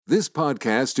This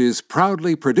podcast is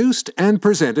proudly produced and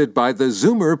presented by the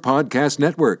Zoomer Podcast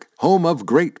Network, home of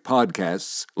great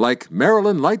podcasts like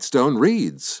Marilyn Lightstone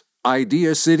Reads,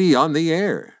 Idea City on the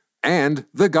Air, and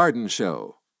The Garden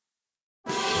Show.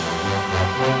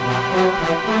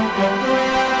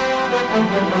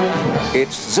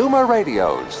 It's Zoomer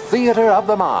Radio's Theater of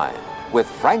the Mind with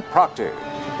Frank Proctor.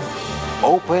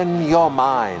 Open your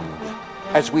mind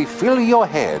as we fill your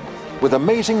head with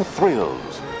amazing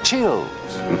thrills, chills,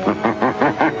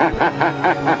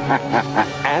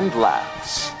 and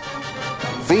laughs.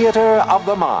 Theater of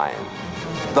the Mind.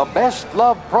 The best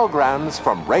love programs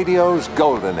from radio's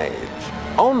golden age.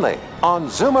 Only on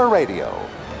Zoomer Radio.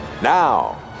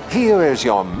 Now, here is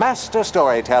your master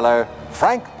storyteller,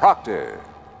 Frank Proctor.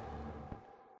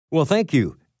 Well, thank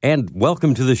you, and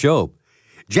welcome to the show.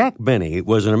 Jack Benny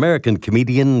was an American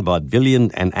comedian, vaudevillian,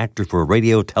 and actor for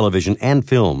radio, television, and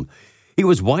film. He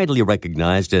was widely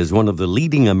recognized as one of the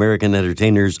leading American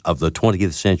entertainers of the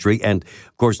 20th century and,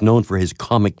 of course, known for his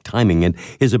comic timing and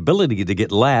his ability to get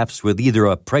laughs with either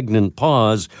a pregnant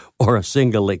pause or a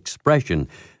single expression,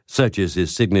 such as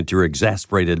his signature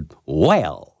exasperated,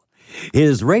 "Well."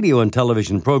 His radio and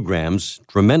television programs,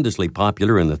 tremendously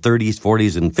popular in the 30s,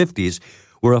 40s, and 50s,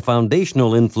 were a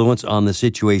foundational influence on the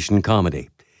situation comedy.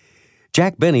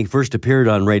 Jack Benny first appeared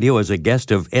on radio as a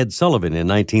guest of Ed Sullivan in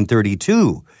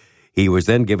 1932. He was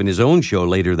then given his own show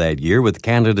later that year with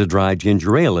Canada Dry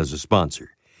Ginger Ale as a sponsor.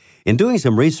 In doing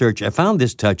some research, I found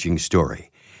this touching story.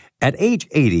 At age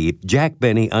 80, Jack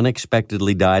Benny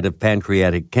unexpectedly died of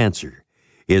pancreatic cancer.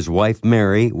 His wife,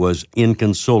 Mary, was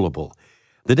inconsolable.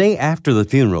 The day after the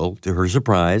funeral, to her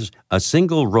surprise, a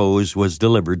single rose was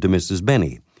delivered to Mrs.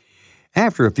 Benny.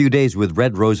 After a few days with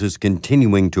red roses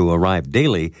continuing to arrive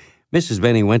daily, Mrs.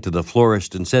 Benny went to the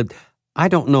florist and said, "I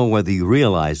don't know whether you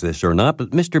realize this or not,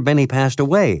 but Mr. Benny passed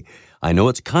away. I know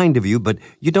it's kind of you, but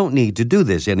you don't need to do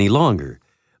this any longer."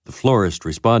 The florist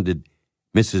responded,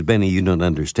 "Mrs. Benny, you don't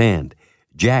understand.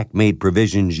 Jack made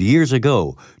provisions years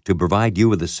ago to provide you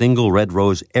with a single red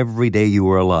rose every day you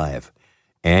were alive."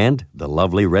 And the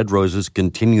lovely red roses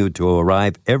continued to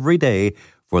arrive every day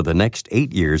for the next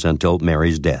 8 years until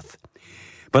Mary's death.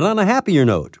 But on a happier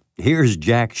note, here's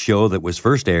Jack's show that was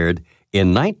first aired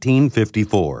in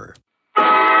 1954.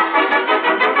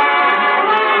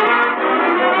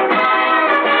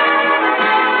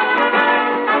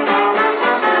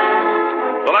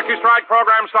 Strike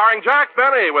program starring Jack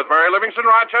Benny with Mary Livingston,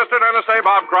 Rochester, Dennis A.,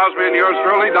 Bob Crosby, and yours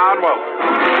truly, Don Wilson.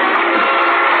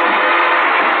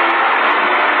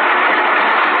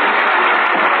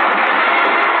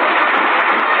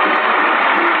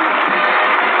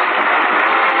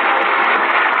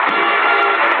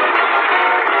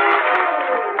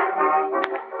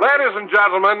 Ladies and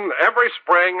gentlemen, every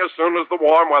spring, as soon as the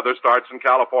warm weather starts in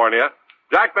California,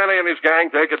 Jack Benny and his gang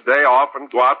take a day off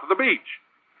and go out to the beach.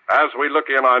 As we look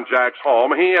in on Jack's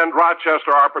home, he and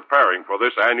Rochester are preparing for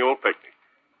this annual picnic.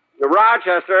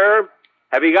 Rochester,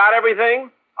 have you got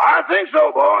everything? I think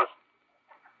so, boss.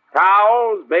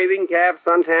 Towels, bathing caps,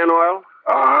 suntan oil?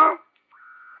 Uh-huh.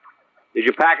 Did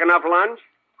you pack enough lunch?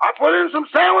 I put in some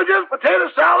sandwiches, potato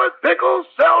salad, pickles,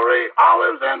 celery,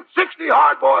 olives, and 60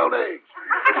 hard-boiled eggs.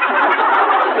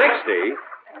 60?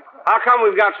 How come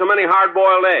we've got so many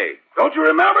hard-boiled eggs? Don't you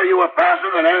remember you were faster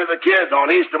than any of the kids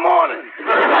on Easter morning?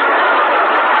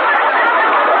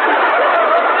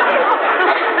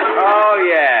 Oh,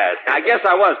 yes. I guess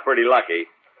I was pretty lucky.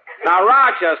 Now,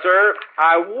 Rochester,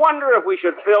 I wonder if we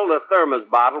should fill the thermos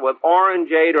bottle with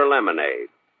orangeade or lemonade.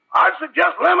 I'd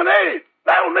suggest lemonade.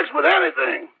 That'll mix with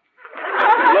anything.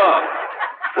 Look,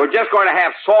 we're just going to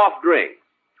have soft drinks.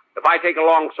 If I take a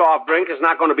long soft drink, it's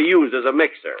not going to be used as a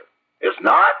mixer. It's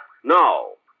not?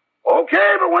 No.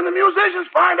 Okay, but when the musicians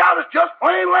find out it's just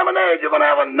plain lemonade, you're going to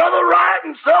have another riot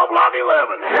in Cell Block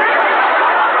 11.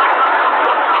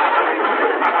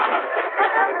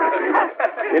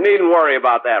 You needn't worry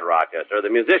about that, Rochester. The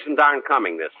musicians aren't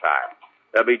coming this time.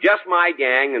 There'll be just my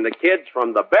gang and the kids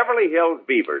from the Beverly Hills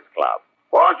Beavers Club.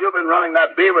 Boss, you've been running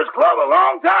that Beavers Club a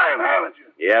long time, haven't you?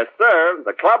 Yes, sir.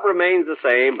 The club remains the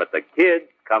same, but the kids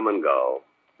come and go.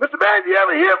 Mr. Benny, do you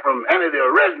ever hear from any of the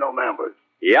original members?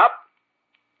 Yep.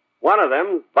 One of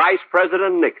them's Vice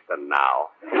President Nixon now.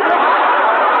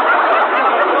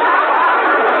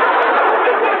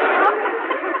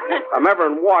 I remember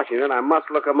in Washington, I must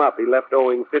look him up. He left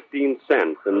owing 15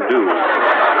 cents in dues.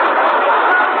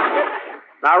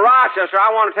 Now, Rochester,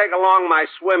 I want to take along my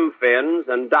swim fins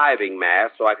and diving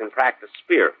mask so I can practice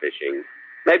spear fishing.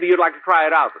 Maybe you'd like to try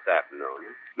it out this afternoon.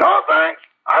 No, thanks.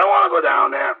 I don't want to go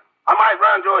down there. I might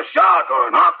run into a shark or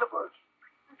an octopus.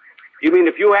 You mean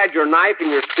if you had your knife and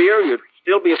your spear, you'd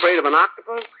still be afraid of an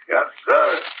octopus? Yes,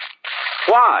 sir.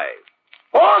 Why?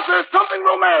 Boss, there's something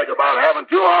romantic about having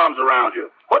two arms around you,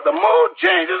 but the mood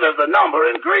changes as the number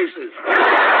increases.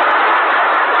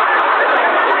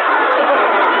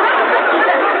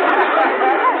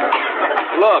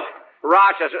 Look,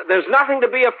 Rochester, there's nothing to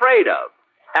be afraid of.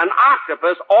 An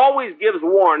octopus always gives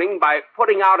warning by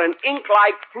putting out an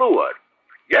ink-like fluid.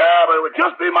 Yeah, but it would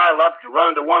just be my luck to run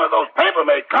into one of those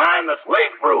paper-made kind that's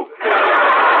leak-proof.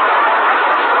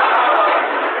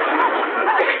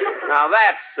 Now,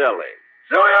 that's silly.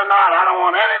 Silly or not, I don't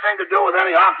want anything to do with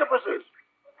any octopuses.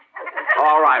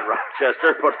 All right,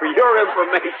 Rochester, but for your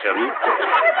information,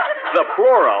 the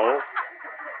plural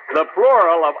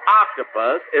of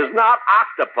octopus is not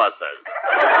octopuses.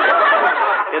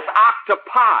 It's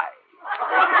octopi.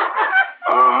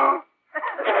 Uh-huh.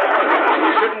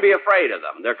 You shouldn't be afraid of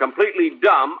them. They're completely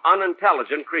dumb,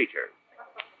 unintelligent creatures.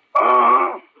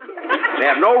 Uh-huh. They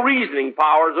have no reasoning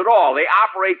powers at all. They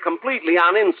operate completely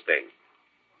on instinct.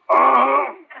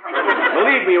 Uh-huh.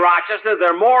 Believe me, Rochester,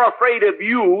 they're more afraid of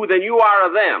you than you are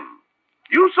of them.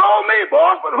 You sold me,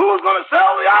 boss, but who's going to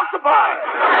sell the octopi?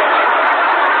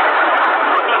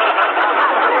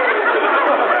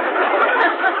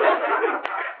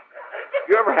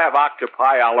 You ever have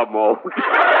octopi a la mode?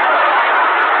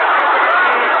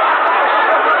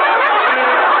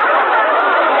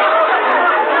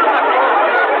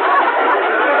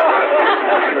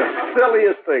 That's the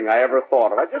silliest thing I ever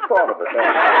thought of. I just thought of it.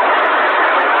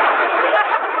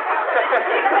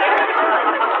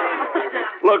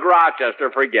 Look, Rochester,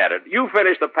 forget it. You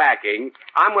finish the packing.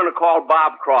 I'm going to call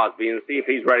Bob Crosby and see if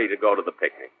he's ready to go to the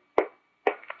picnic.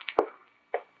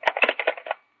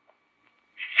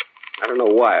 I don't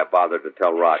know why I bothered to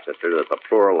tell Rochester that the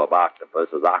plural of octopus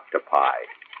is octopi.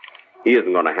 He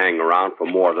isn't going to hang around for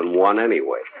more than one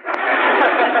anyway.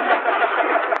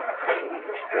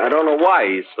 I don't know why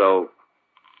he's so...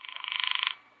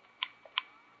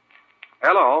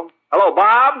 Hello. Hello,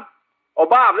 Bob? Oh,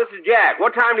 Bob, this is Jack.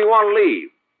 What time do you want to leave?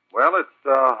 Well, it's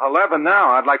 11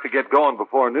 now. I'd like to get going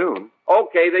before noon.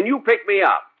 Okay, then you pick me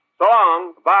up. So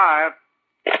long. Bye.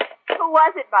 Who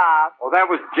was it, Bob? Oh, that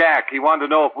was Jack. He wanted to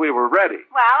know if we were ready.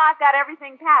 Well, I've got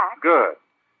everything packed. Good.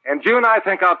 And, June, I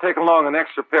think I'll take along an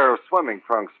extra pair of swimming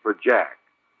trunks for Jack.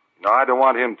 You know, I don't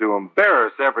want him to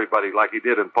embarrass everybody like he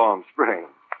did in Palm Springs.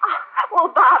 Well,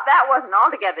 Bob, that wasn't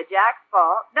altogether Jack's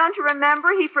fault. Don't you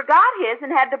remember? He forgot his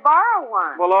and had to borrow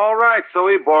one. Well, all right, so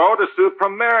he borrowed a suit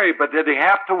from Mary, but did he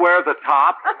have to wear the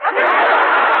top?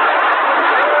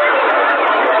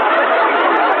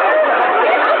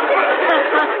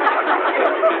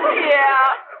 Yeah.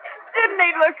 Didn't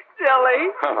he look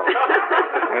silly?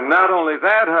 And not only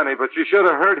that, honey, but you should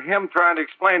have heard him trying to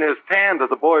explain his tan to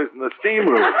the boys in the steam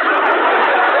room.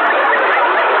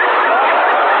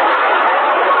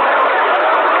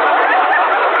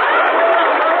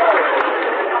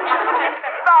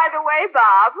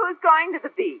 Bob, who's going to the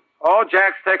beach? Oh,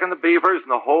 Jack's taking the Beavers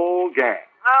and the whole gang.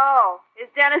 Oh, is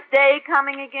Dennis Day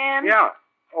coming again? Yeah.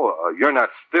 Oh, you're not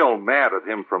still mad at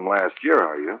him from last year,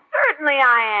 are you? Certainly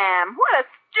I am. What a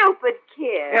stupid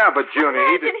kid. Yeah, but Junie...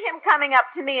 Imagine him coming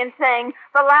up to me and saying,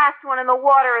 the last one in the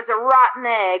water is a rotten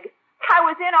egg. I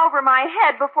was in over my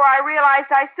head before I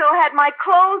realized I still had my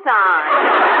clothes on.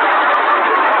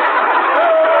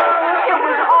 It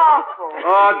was awful.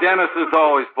 Oh, Dennis is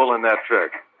always pulling that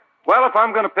trick. Well, if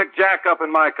I'm going to pick Jack up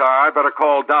in my car, I better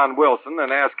call Don Wilson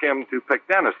and ask him to pick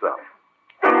Dennis up.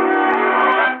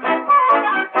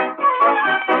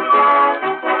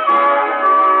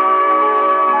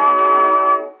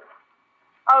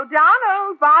 Oh,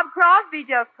 Donald, Bob Crosby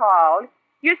just called.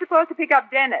 You're supposed to pick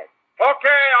up Dennis.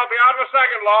 Okay, I'll be out in a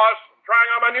second, Lois. I'm trying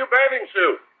on my new bathing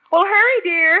suit. Well, hurry,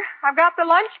 dear. I've got the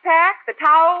lunch pack, the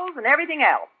towels, and everything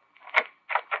else.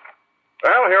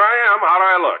 Well, here I am. How do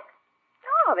I look?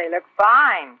 Oh, they look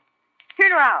fine.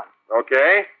 Turn around.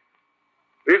 Okay.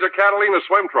 These are Catalina's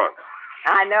swim trunks.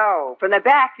 I know. From the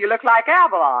back, you look like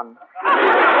Avalon.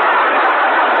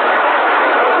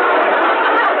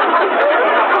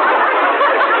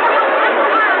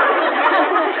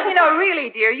 You know, really,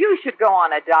 dear, you should go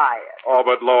on a diet. Oh,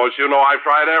 but Lois, you know I've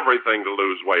tried everything to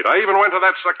lose weight. I even went to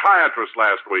that psychiatrist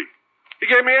last week. He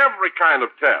gave me every kind of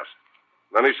test.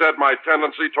 Then he said my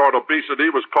tendency toward obesity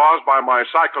was caused by my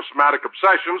psychosomatic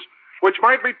obsessions, which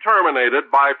might be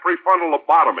terminated by prefrontal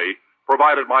lobotomy,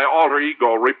 provided my alter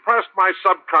ego repressed my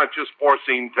subconscious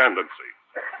foreseen tendencies.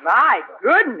 My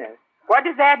goodness. What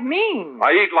does that mean?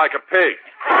 I eat like a pig.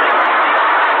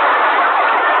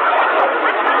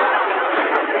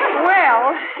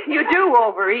 Well, you do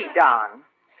overeat, Don.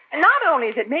 And not only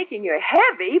is it making you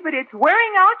heavy, but it's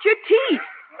wearing out your teeth.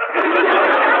 Anyway,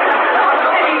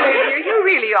 dear, you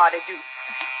really ought to do.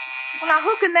 Well, now,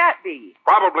 who can that be?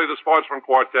 Probably the Sportsman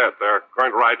Quartet. They're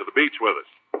going to ride to the beach with us.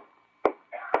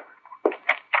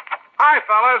 Hi,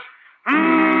 fellas.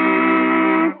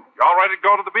 Y'all ready to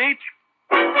go to the beach?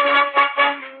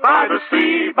 By the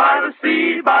sea, by the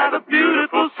sea, by the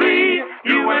beautiful sea,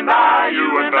 you and I,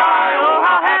 oh,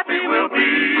 how happy we'll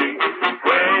be.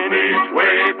 When each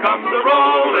wave comes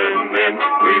a-rolling in,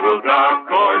 we will duck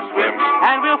or swim,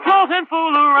 and we'll float and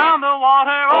fool around the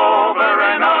water, over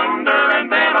and under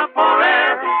and then up for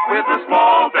air. With a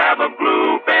small dab of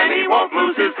blue, Benny won't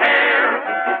lose his hair.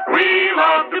 We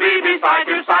love to be beside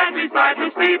your side, beside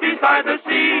the sea, beside the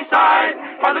seaside,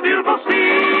 by the beautiful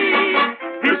sea.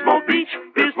 Pismo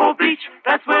Beach,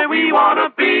 that's where we want to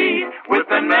be, with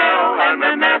an L and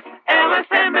an S,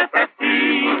 LSMFFT.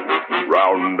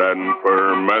 Round and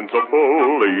firm and so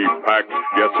fully packed,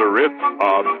 yes sir, it's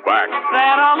a fact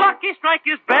that a Lucky Strike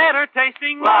is better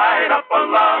tasting. Light up a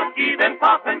Lucky, then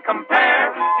pop and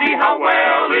compare. See how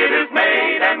well it is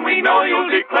made, and we know you'll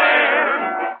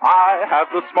declare. I have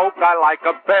the smoke, I like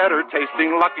a better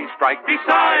tasting Lucky Strike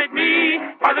beside me,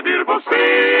 by the beautiful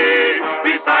sea,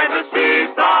 beside the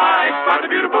seaside, by the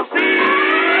beautiful sea.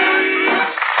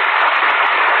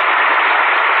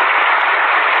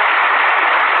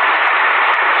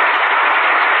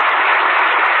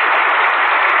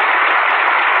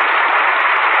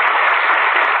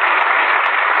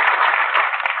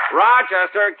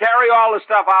 Rochester, carry all the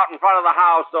stuff out in front of the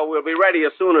house so we'll be ready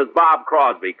as soon as Bob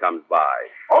Crosby comes by.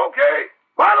 Okay.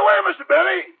 By the way, Mr.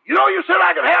 Benny, you know you said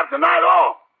I could have tonight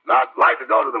off. Not like to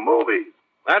go to the movies.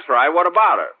 That's right. What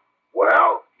about it?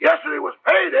 Well, yesterday was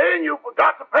payday and you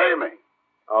forgot to pay me.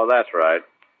 Oh, that's right.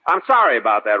 I'm sorry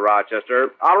about that,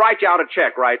 Rochester. I'll write you out a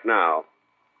check right now.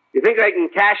 You think they can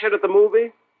cash it at the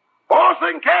movie? Boss,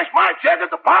 they can cash my check at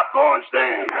the popcorn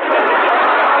stand.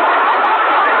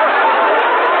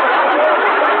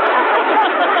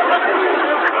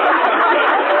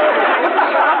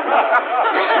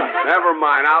 Never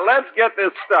mind. Now, let's get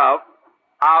this stuff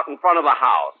out in front of the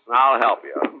house. I'll help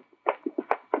you.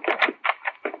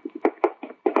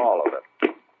 All of it.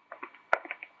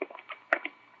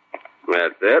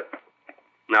 That's it.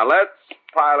 Now, let's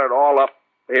pile it all up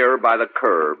here by the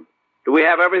curb. Do we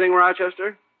have everything,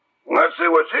 Rochester? Let's see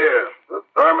what's here. The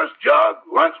thermos jug,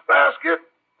 lunch basket,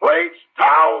 plates,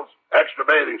 towels, extra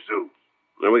bathing suits.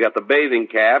 Then we got the bathing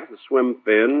cap, the swim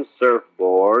fin,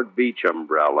 surfboard, beach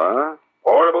umbrella.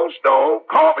 Portable stove,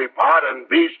 coffee pot, and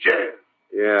beach chairs.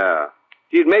 Yeah.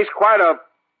 Gee, it makes quite a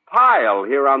pile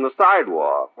here on the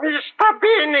sidewalk. Mr.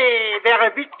 Benny, they're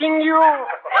evicting you.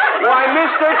 Why,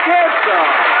 Mr. Kitzel!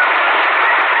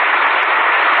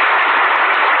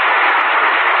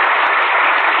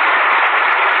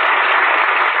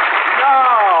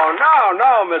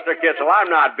 No, Mr. Kitzel, I'm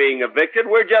not being evicted.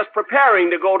 We're just preparing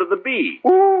to go to the beach.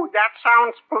 Ooh, that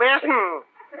sounds pleasant.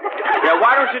 Yeah,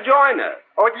 why don't you join us?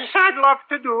 Oh, this I'd love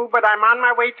to do, but I'm on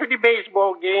my way to the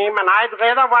baseball game, and I'd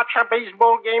rather watch a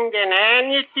baseball game than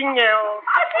anything else.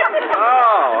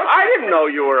 Oh, I didn't know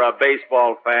you were a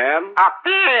baseball fan. A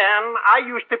fan? I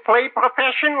used to play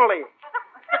professionally.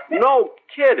 No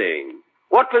kidding.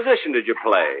 What position did you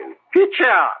play?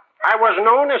 Pitcher. I was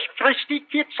known as Christy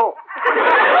Kitzel.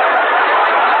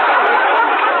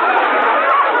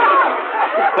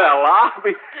 Well,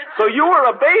 so you were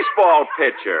a baseball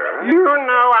pitcher. You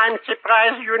know, I'm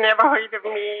surprised you never heard of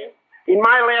me. In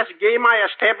my last game, I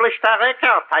established a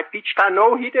record. I pitched a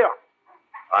no-hitter.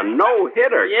 A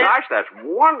no-hitter? Yes. Gosh, that's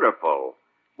wonderful.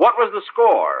 What was the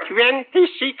score?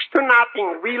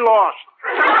 26-0. We lost.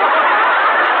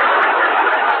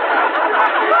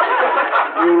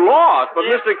 You lost, but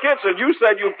Mr. Kitzel, you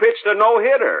said you pitched a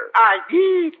no-hitter. I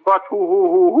did, but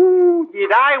who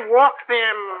did I walk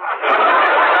them?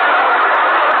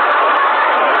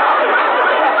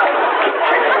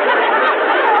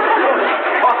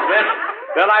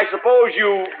 Then I suppose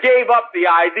you gave up the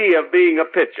idea of being a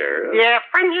pitcher.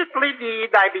 Definitely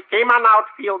did. I became an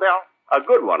outfielder. A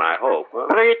good one, I hope. Huh?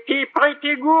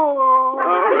 Pretty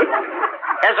good.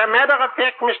 As a matter of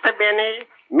fact, Mr. Benny,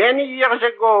 many years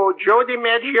ago, Joe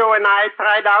DiMaggio and I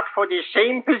tried out for the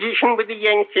same position with the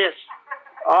Yankees.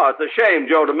 Oh, it's a shame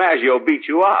Joe DiMaggio beat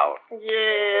you out.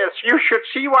 Yes, you should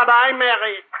see what I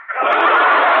married.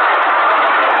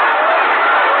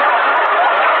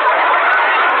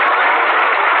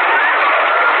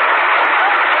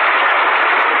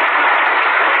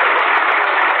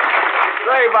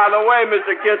 By the way,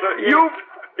 Mr. Kitzel,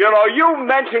 you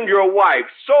mentioned your wife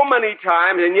so many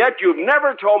times, and yet you've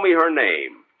never told me her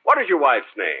name. What is your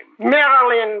wife's name?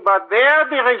 Marilyn, but there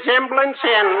the resemblance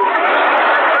ends.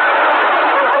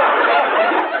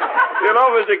 You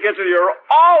know, Mr. Kitchen, you're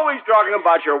always talking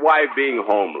about your wife being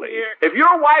homely. If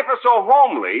your wife is so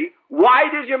homely, why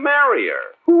did you marry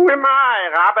her? Who am I,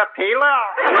 Robert Taylor?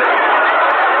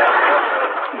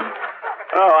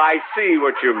 Oh, I see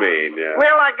what you mean. Yeah.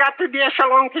 Well, I got to dash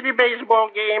along to the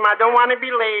baseball game. I don't want to be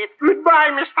late.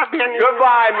 Goodbye, Mr. Benny.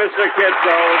 Goodbye, Mr.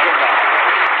 Kitso. Goodbye.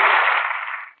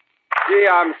 Gee,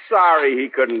 I'm sorry he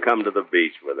couldn't come to the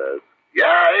beach with us.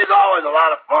 Yeah, he's always a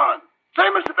lot of fun. Say,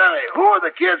 Mr. Benny, who are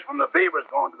the kids from the Beavers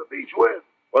going to the beach with?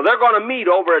 Well, they're going to meet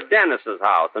over at Dennis's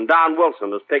house, and Don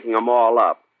Wilson is picking them all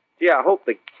up. Gee, I hope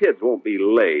the kids won't be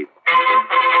late.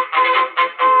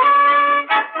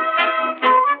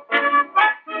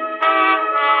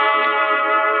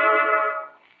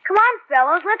 Come on,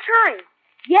 fellows, let's hurry.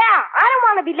 Yeah, I don't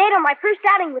want to be late on my first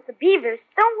outing with the Beavers.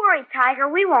 Don't worry, Tiger,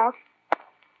 we won't.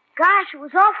 Gosh, it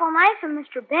was awful nice of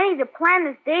Mr. Benny to plan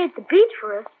this day at the beach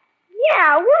for us.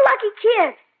 Yeah, we're lucky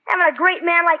kids, having a great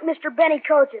man like Mr. Benny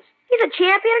coaches. He's a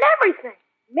champion at everything.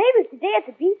 Maybe today at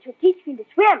the beach will teach me to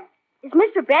swim. Is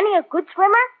Mr. Benny a good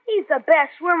swimmer? He's the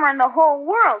best swimmer in the whole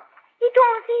world. He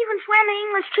told us he even swam the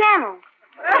English Channel.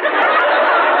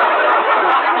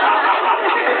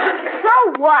 So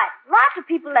what? Lots of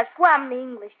people have swum the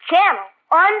English Channel.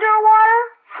 Underwater?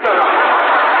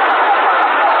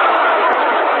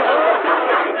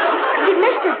 Did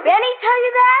Mr. Benny tell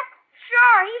you that?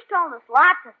 Sure, he's told us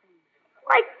lots of things.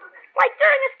 Like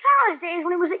during his college days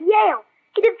when he was at Yale.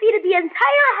 He defeated the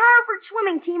entire Harvard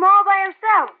swimming team all by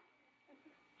himself.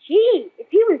 Gee, if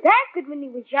he was that good when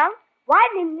he was young, why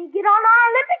didn't he get on our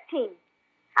Olympic team?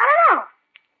 I don't know.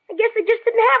 I guess they just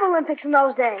didn't have Olympics in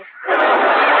those days.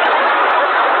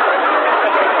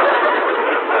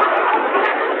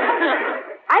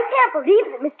 I can't believe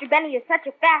that Mr. Benny is such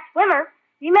a fast swimmer.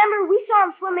 Remember, we saw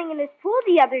him swimming in his pool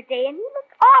the other day, and he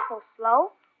looked awful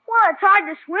slow. Well, it's hard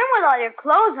to swim with all your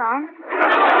clothes on.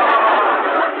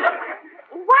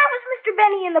 Why was Mr.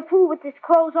 Benny in the pool with his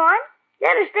clothes on?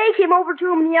 Dennis Day came over to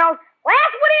him and yelled,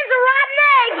 "Last one in's a rotten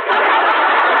egg!"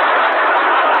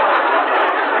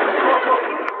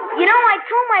 You know, I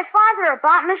told my father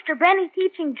about Mr. Benny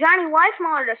teaching Johnny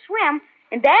Weissmuller to swim,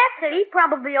 and Dad said he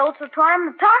probably also taught him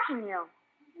the tossing yell.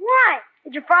 Why?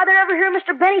 Did your father ever hear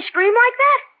Mr. Benny scream like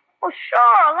that? Oh,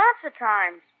 sure, lots of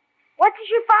times. What does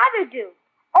your father do?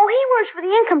 Oh, he works for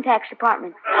the income tax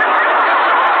department.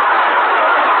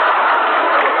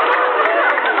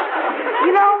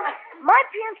 You know, my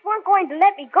parents weren't going to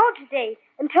let me go today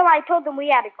until I told them we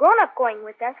had a grown-up going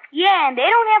with us. Yeah, and they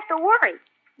don't have to worry.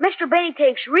 Mr. Benny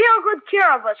takes real good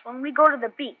care of us when we go to the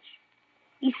beach.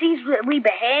 He sees that we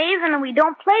behave and that we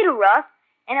don't play too rough,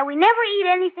 and that we never eat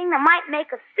anything that might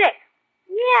make us sick.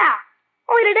 Yeah.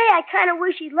 Only today I kind of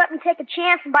wish he'd let me take a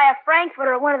chance and buy a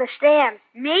Frankfurter at one of the stands.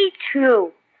 Me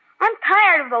too. I'm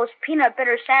tired of those peanut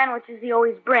butter sandwiches he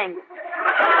always brings.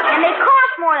 And they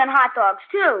cost more than hot dogs,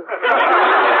 too.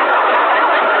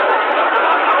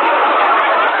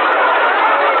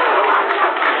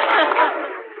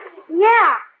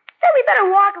 Yeah. Say we better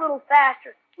walk a little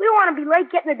faster. We don't want to be late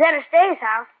getting to Dennis Day's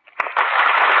house.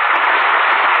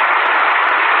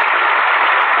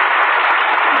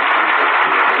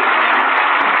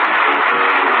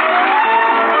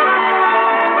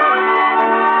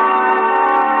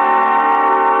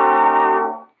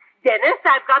 Dennis,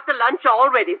 I've got the lunch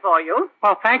all ready for you.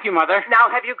 Well, thank you, Mother. Now,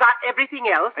 have you got everything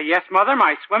else? Yes, Mother,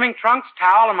 my swimming trunks,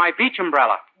 towel, and my beach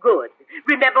umbrella. Good.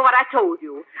 Remember what I told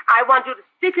you. I want you to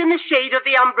sit in the shade of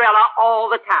the umbrella all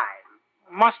the time.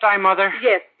 Must I, Mother?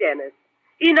 Yes, Dennis.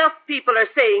 Enough people are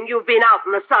saying you've been out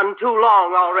in the sun too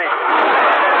long already.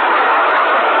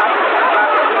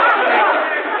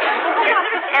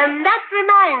 And that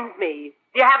reminds me.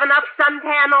 Do you have enough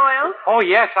suntan oil? Oh,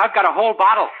 yes, I've got a whole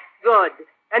bottle. Good.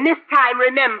 And this time,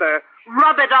 remember,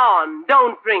 rub it on.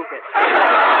 Don't drink it.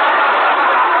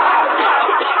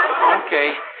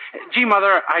 Okay. Gee,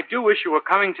 Mother, I do wish you were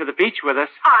coming to the beach with us.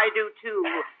 I do, too.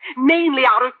 Mainly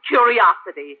out of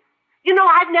curiosity. You know,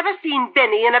 I've never seen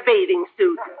Benny in a bathing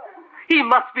suit. He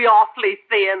must be awfully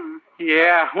thin.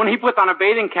 Yeah, when he puts on a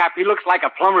bathing cap, he looks like a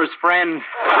plumber's friend.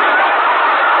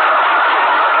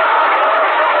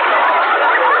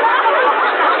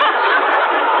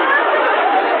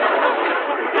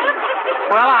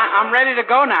 Well, I'm ready to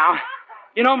go now.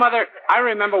 You know, Mother, I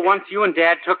remember once you and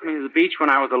Dad took me to the beach when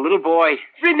I was a little boy.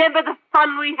 Remember the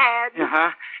fun we had?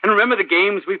 Uh-huh. And remember the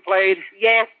games we played?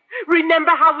 Yes.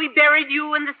 Remember how we buried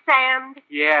you in the sand?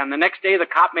 Yeah, and the next day the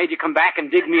cop made you come back and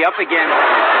dig me up again.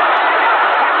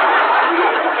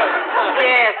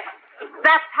 Yes.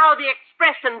 That's how the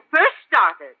expression first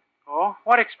started. Oh,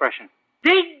 what expression?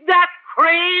 Dig that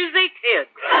crazy kid.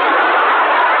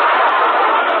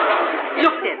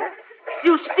 Look, Dennis.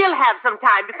 You still have some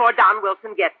time before Don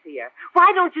Wilson gets here.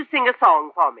 Why don't you sing a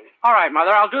song for me? All right,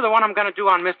 Mother. I'll do the one I'm going to do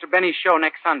on Mr. Benny's show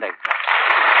next Sunday.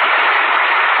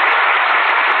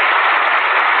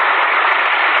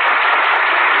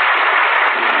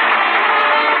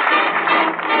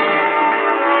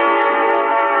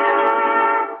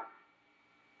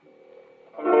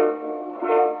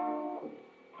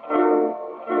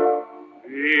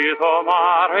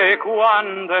 Mare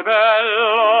quando è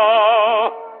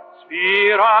bello,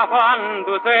 spira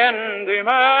quando tendi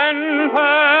mente,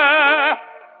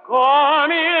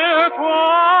 con il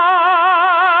tuo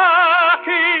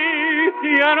chi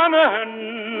tiene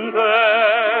mente,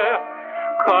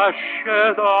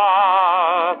 cascedato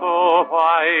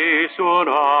fai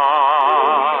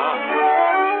suonare.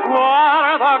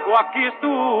 Guarda qua chi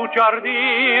stu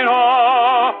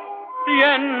giardino,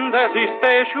 siente si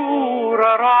ste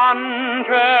sciura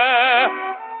arance,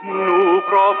 nu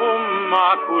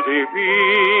profuma così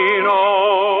fino,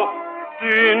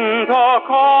 tinto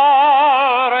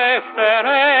cuore se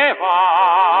ne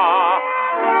va.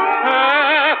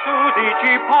 E tu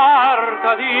dici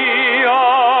parta Dio,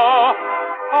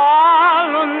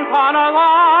 allontana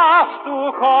da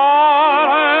stu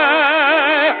cuore,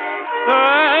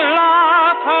 della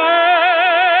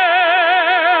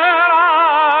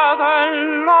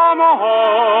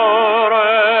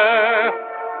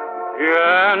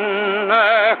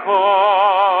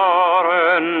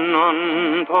cuore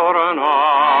non torna,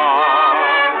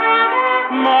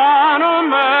 ma non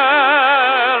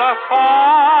me la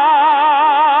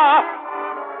fa,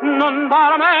 non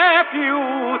darmi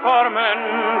più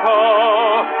tormento,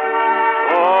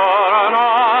 ora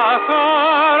una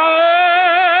sorrento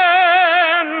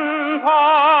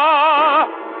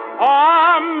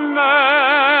a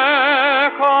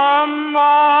me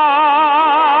com'è.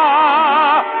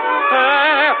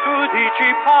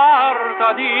 Ci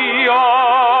porta Dio,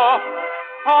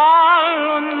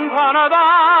 allontana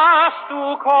da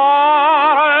stu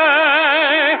cuore,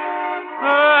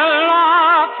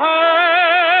 della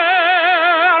terra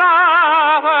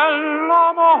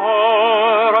dell'amore,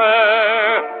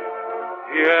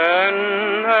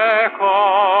 viene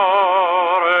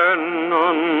cuore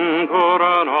non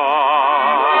torna,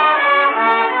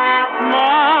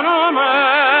 ma non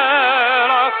me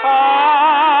la sa,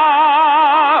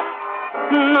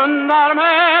 non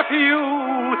darmi più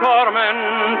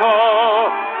tormento,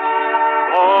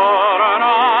 ora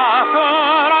una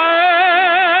sorrento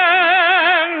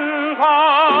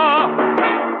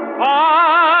a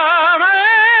me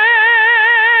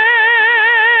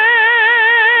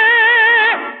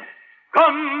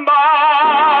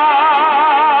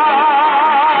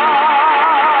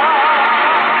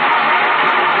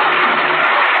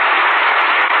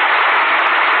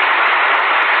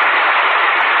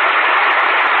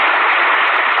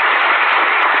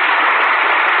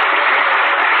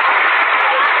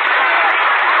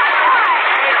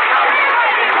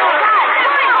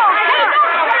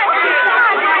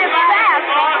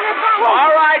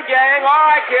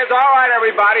All right,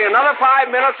 everybody. Another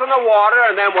 5 minutes in the water,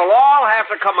 and then we'll all have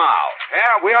to come out.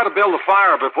 Yeah, we ought to build a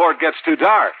fire before it gets too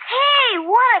dark. Hey,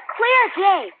 what a clear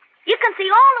day. You can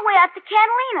see all the way up to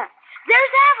Catalina.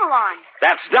 There's Avalon.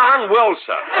 That's Don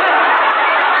Wilson.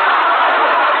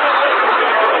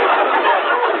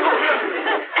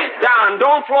 Don,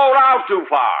 don't float out too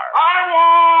far. I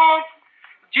won't.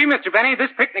 Gee, Mr. Benny,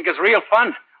 this picnic is real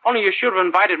fun. Only you should have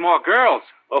invited more girls.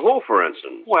 Well, who, for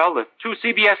instance? Well, the 2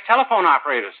 CBS telephone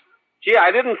operators. Gee,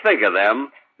 I didn't think of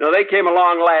them. No, they came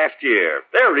along last year.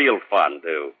 They're real fun,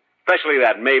 too. Especially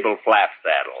that Mabel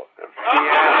Flapsaddle.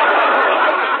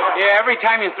 Yeah, every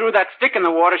time you threw that stick in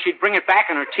the water, she'd bring it back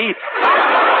in her teeth.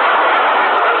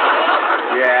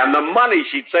 Yeah, and the money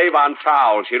she'd save on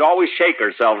towels. She'd always shake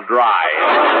herself dry.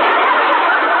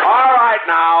 All right,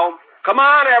 now. Come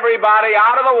on, everybody.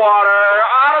 Out of the water.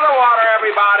 Out of the water,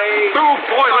 everybody. Oh,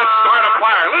 boy, let's start a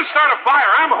fire. Let's start a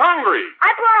fire. I'm hungry. I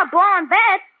brought a ball and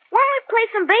bat. Why don't we play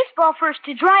some baseball first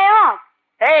to dry off?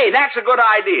 Hey, that's a good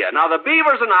idea. Now, the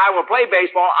Beavers and I will play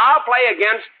baseball. I'll play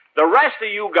against the rest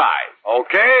of you guys.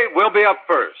 Okay, we'll be up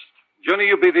first. Junie,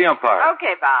 you be the umpire.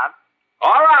 Okay, Bob.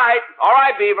 All right,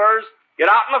 Beavers. Get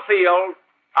out in the field.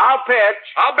 I'll pitch.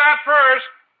 I'll bat first.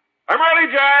 I'm ready,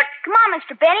 Jack. Come on,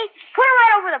 Mr. Benny. Put it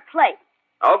right over the plate.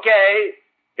 Okay,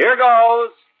 here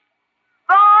goes.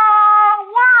 Ball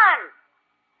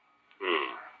 1.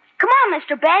 Come on,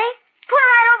 Mr. Benny. Put it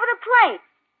right over the plate.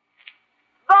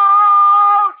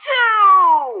 Ball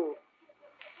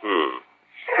 2.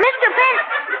 Mr.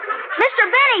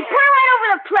 Benny, put it right over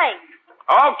the plate.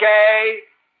 Okay.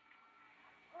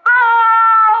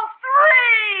 Ball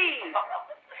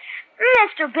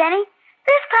 3. Mr. Benny,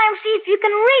 This time, see if you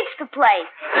can reach the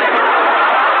place.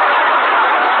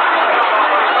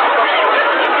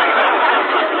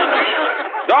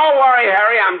 Don't worry,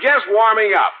 Harry. I'm just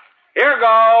warming up. Here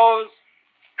goes.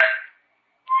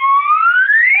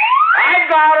 I've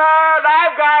got it!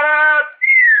 I've got it!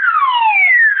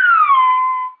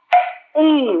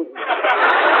 Ooh.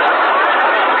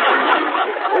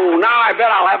 Ooh, now I bet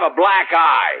I'll have a black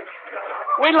eye.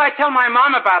 Wait till I tell my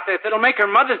mom about this. It'll make her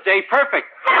Mother's Day perfect.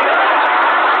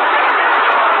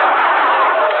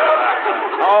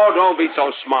 Oh, don't be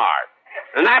so smart.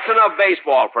 And that's enough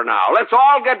baseball for now. Let's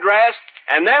all get dressed,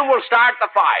 and then we'll start the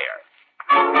fire.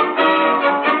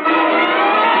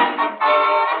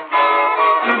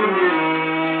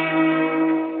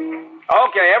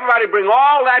 Okay, everybody bring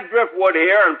all that driftwood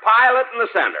here and pile it in the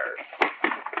center.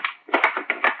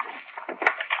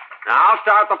 Now, I'll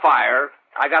start the fire.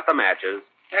 I got the matches.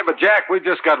 Hey, but Jack, we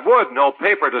just got wood, no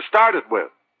paper to start it with.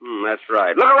 That's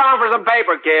right. Look around for some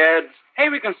paper, kids. Hey,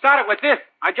 we can start it with this.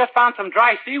 I just found some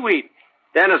dry seaweed.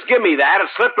 Dennis, give me that. It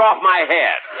slipped off my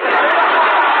head.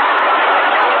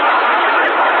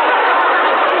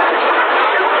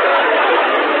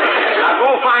 Now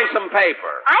go find some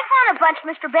paper. I found a bunch,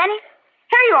 Mr. Benny.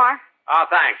 Here you are. Oh,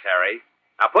 thanks, Harry.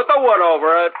 Now put the wood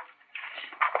over it.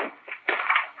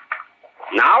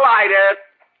 Now light it.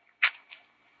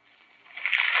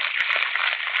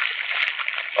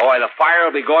 Boy, the fire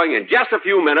will be going in just a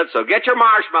few minutes, so get your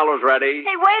marshmallows ready.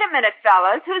 Hey, wait a minute,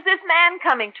 fellas. Who's this man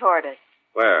coming toward us?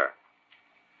 Where?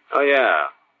 Oh,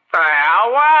 yeah.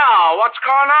 Well, what's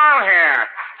going on here?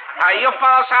 Are you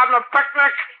fellas having a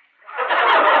picnic?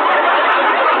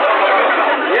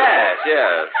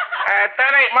 Yes.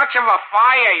 That ain't much of a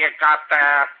fire you got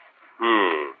there.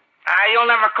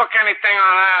 You'll never cook anything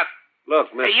on that.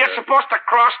 Look, mister. You're supposed to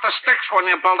cross the sticks when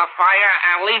you build a fire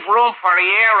and leave room for the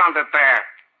air under there.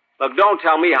 Look, don't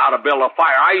tell me how to build a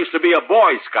fire. I used to be a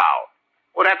Boy Scout.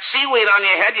 With that seaweed on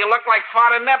your head, you look like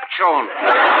Father Neptune.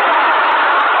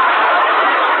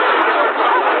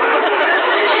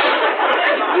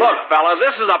 Look, fella,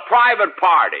 this is a private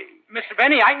party. Mr.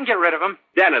 Benny, I can get rid of him.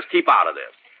 Dennis, keep out of this.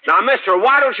 Now, mister,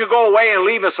 why don't you go away and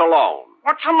leave us alone?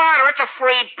 What's the matter? It's a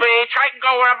free beach. I can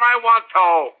go wherever I want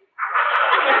to.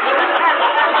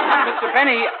 Mr.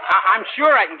 Benny, I'm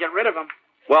sure I can get rid of him.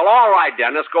 Well, all right,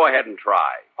 Dennis. Go ahead and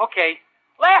try. Okay.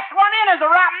 Last one in is a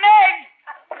rotten egg.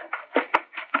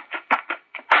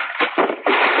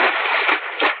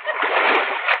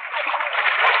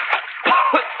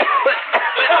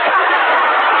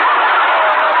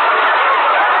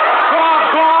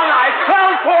 Doggone, I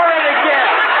fell for it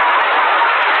again.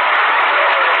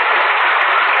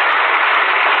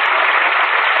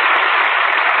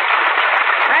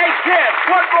 Hey, kid,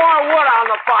 put more wood on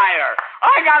the fire.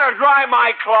 I gotta dry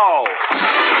my clothes.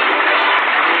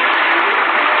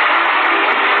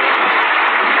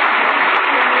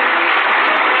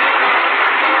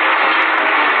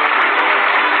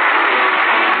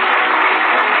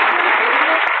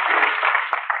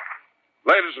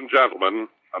 Ladies and gentlemen,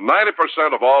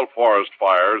 90% of all forest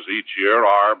fires each year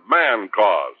are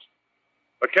man-caused.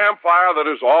 A campfire that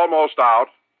is almost out,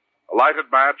 a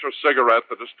lighted match or cigarette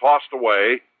that is tossed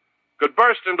away, could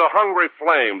burst into hungry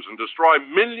flames and destroy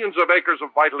millions of acres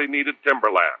of vitally needed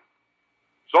timberland.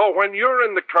 So when you're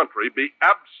in the country, be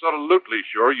absolutely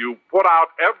sure you put out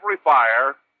every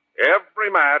fire, every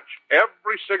match,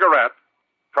 every cigarette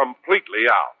completely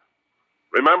out.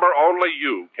 Remember, only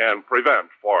you can prevent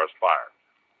forest fires.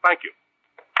 Thank you.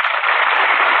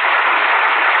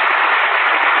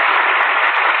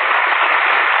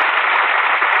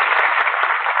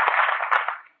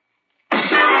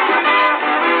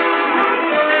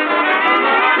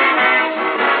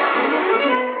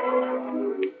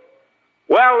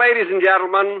 Well, ladies and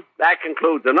gentlemen, that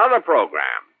concludes another program.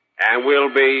 And we'll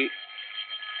be...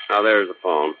 Oh, there's the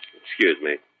phone. Excuse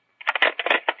me.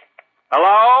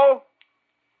 Hello?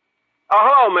 Oh,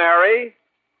 hello, Mary.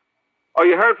 Oh,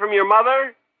 you heard from your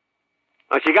mother?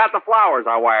 Oh, she got the flowers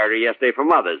I wired her yesterday for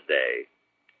Mother's Day.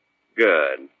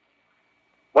 Good.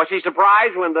 Was she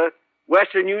surprised when the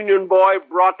Western Union boy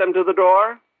brought them to the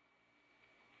door?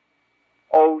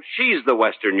 Oh, she's the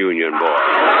Western Union boy.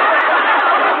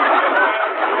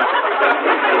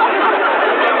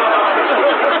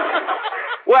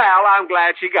 Well, I'm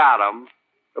glad she got them.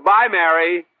 Goodbye,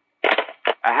 Mary.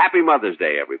 A happy Mother's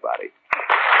Day, everybody.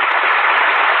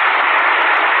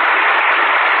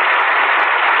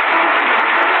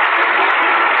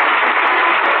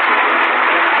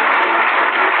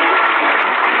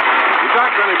 The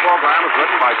Jack Benny program is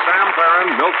written by Sam Perrin,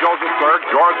 Milt Joseph Berg,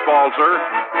 George Balzer,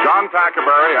 John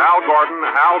Tackerberry, Al Gordon,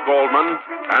 Hal Goldman,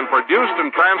 and produced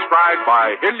and transcribed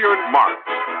by Hilliard Marks.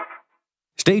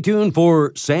 Stay tuned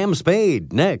for Sam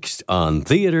Spade next on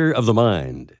Theater of the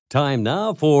Mind. Time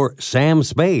now for Sam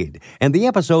Spade and the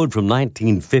episode from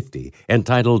 1950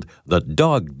 entitled The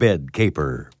Dog Bed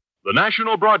Caper. The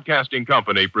National Broadcasting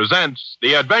Company presents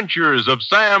The Adventures of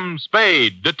Sam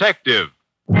Spade, Detective.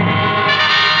 Sam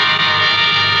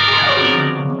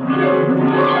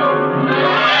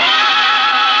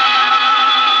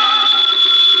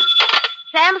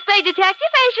Spade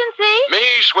Detective Agency. Me,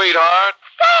 sweetheart.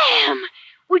 Sam,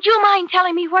 would you mind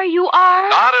telling me where you are?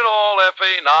 Not at all,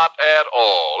 Effie, not at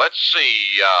all. Let's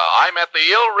see. I'm at the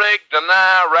ill-rigged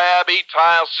Dana Rab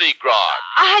E-Tile Sea Grog.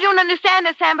 I don't understand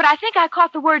it, Sam, but I think I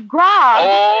caught the word grog.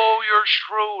 Oh, you're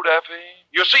shrewd, Effie.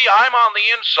 You see, I'm on the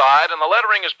inside, and the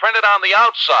lettering is printed on the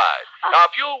outside. Now,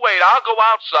 if you'll wait, I'll go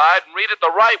outside and read it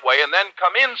the right way, and then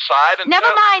come inside and... Never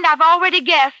mind, I've already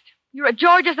guessed. You're at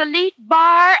George's Elite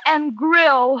Bar and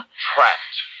Grill.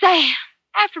 Trapped. Sam,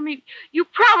 after me, you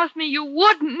promised me you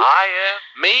wouldn't.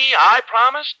 I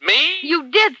promised? Me? You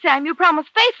did, Sam. You promised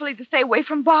faithfully to stay away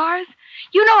from bars.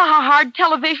 You know how hard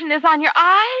television is on your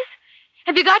eyes.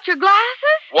 Have you got your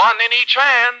glasses? One in each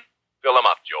hand. Fill them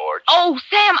up, George. Oh,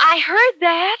 Sam, I heard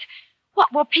that.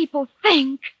 What will people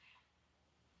think?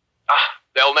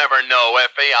 They'll never know,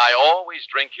 Effie. I always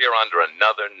drink here under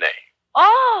another name.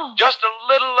 Oh. Just a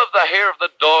little of the hair of the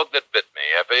dog that bit me,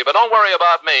 Effie. But don't worry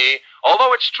about me.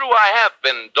 Although it's true I have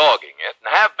been dogging it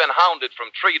and have been hounded from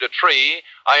tree to tree,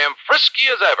 I am frisky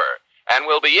as ever and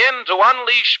will be in to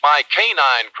unleash my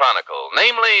canine chronicle,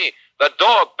 namely, The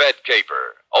Dog Bed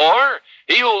Caper, or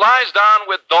He Who Lies Down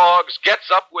with Dogs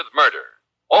Gets Up with Murder,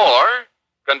 or,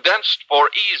 condensed for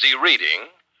easy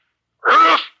reading,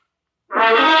 Roof! For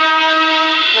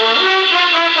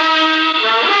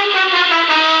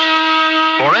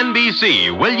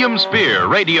NBC, William Spear,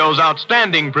 radio's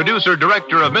outstanding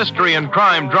producer-director of mystery and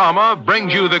crime drama,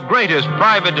 brings you the greatest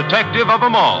private detective of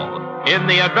them all in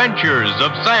The Adventures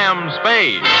of Sam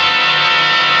Spade.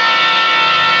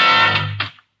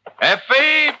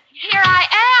 Effie? Here I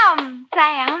am,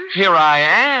 Sam. Here I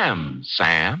am,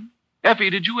 Sam. Effie,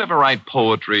 did you ever write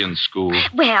poetry in school?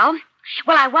 Well,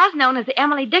 I was known as the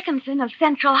Emily Dickinson of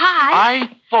Central High. I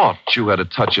thought you had a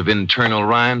touch of internal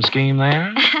rhyme scheme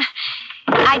there.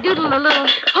 I doodled a little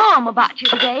poem about you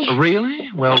today.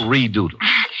 Really? Well, redoodle.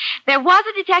 There was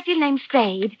a detective named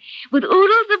Spade with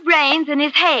oodles of brains in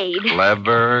his head.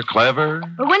 Clever, clever.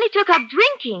 But when he took up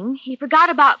drinking, he forgot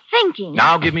about thinking.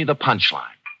 Now give me the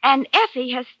punchline. And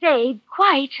Effie has stayed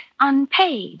quite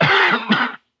unpaid.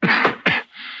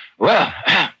 Well,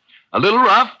 a little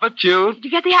rough, but cute. Did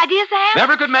you get the idea, Sam?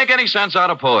 Never could make any sense out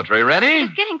of poetry. Ready?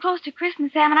 It's getting close to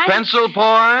Christmas, Sam, and Pencil, boy?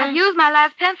 I've used my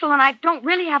last pencil, and I don't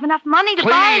really have enough money to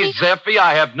buy any... Please, Effie,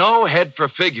 I have no head for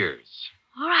figures.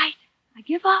 All right, I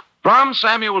give up. From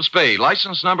Samuel Spade,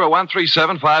 license number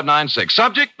 137596.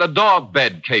 Subject, The Dog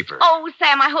Bed Caper. Oh,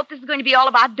 Sam, I hope this is going to be all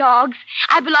about dogs.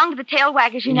 I belong to the Tail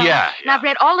Waggers, you know. Yeah. And I've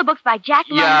read all the books by Jack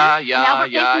London. Yeah. I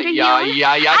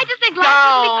just think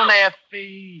Down,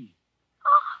 Effie.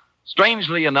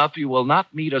 Strangely enough, you will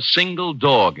not meet a single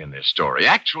dog in this story.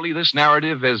 Actually, this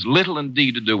narrative has little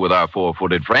indeed to do with our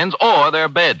four-footed friends or their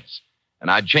beds.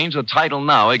 And I'd change the title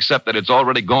now, except that it's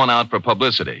already gone out for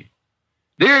publicity.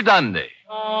 Dear Dundee,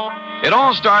 it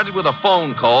all started with a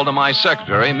phone call to my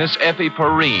secretary, Miss Effie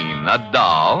Perrine, a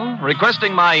doll,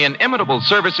 requesting my inimitable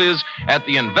services at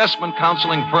the investment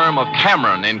counseling firm of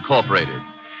Cameron Incorporated.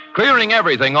 Clearing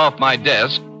everything off my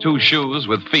desk, 2 shoes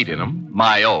with feet in them,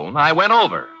 my own, I went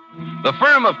over. The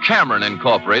firm of Cameron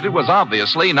Incorporated was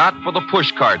obviously not for the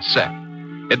pushcart set.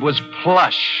 It was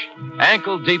plush,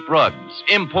 ankle-deep rugs,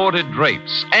 imported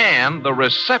drapes, and the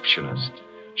receptionist.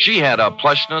 She had a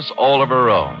plushness all of her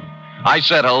own. I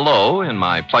said hello in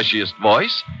my plushiest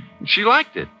voice, and she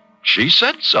liked it. She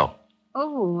said so.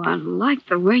 Oh, I like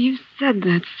the way you said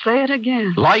that. Say it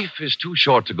again. Life is too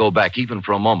short to go back even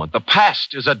for a moment. The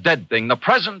past is a dead thing, the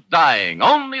present dying,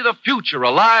 only the future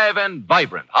alive and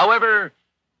vibrant. However...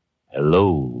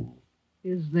 Hello.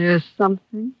 Is there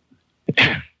something?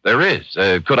 There is.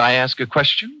 Could I ask a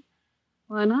question?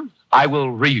 Why not? I will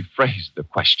rephrase the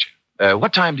question.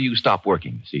 What time do you stop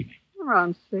working this evening?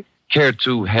 Around 6. Care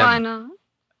to have... Why not?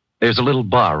 There's a little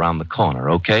bar around the corner,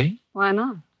 okay? Why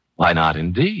not? Why not,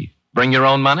 indeed? Bring your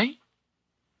own money?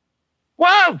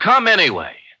 Well, come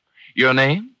anyway. Your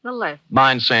name? Celeste.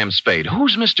 Mine's Sam Spade.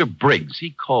 Who's Mr. Briggs?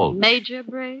 He called. Major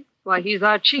Briggs? Why, he's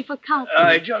our chief accountant.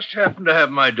 I just happened to have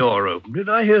my door open. Did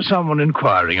I hear someone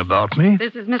inquiring about me?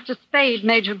 This is Mr. Spade,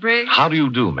 Major Briggs. How do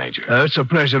you do, Major? It's a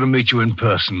pleasure to meet you in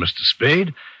person, Mr.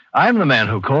 Spade. I'm the man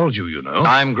who called you, you know.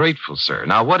 I'm grateful, sir.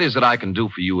 Now, what is it I can do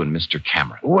for you and Mr.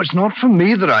 Cameron? Oh, it's not for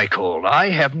me that I called. I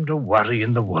haven't a worry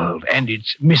in the world, and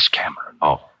it's Miss Cameron.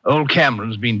 Oh. Old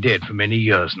Cameron's been dead for many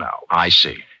years now. I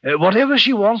see. Whatever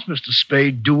she wants, Mr.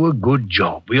 Spade, do a good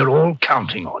job. We are all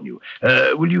counting on you.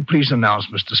 Will you please announce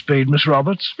Mr. Spade, Miss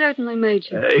Roberts? Certainly,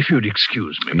 Major. If you'd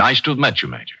excuse me. Nice to have met you,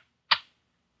 Major.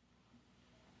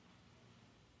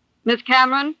 Miss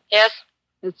Cameron? Yes?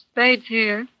 Mr. Spade's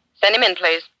here. Send him in,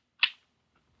 please.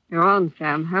 You're on,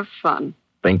 Sam. Have fun.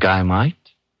 Think I might?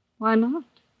 Why not?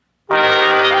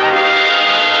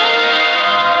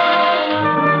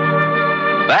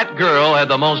 That girl had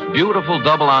the most beautiful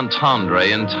double entendre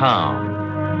in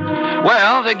town.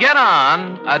 Well, to get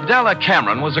on, Adela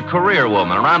Cameron was a career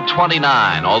woman, around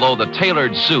 29, although the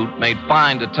tailored suit made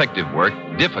fine detective work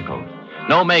difficult.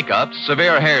 No makeup,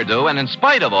 severe hairdo, and in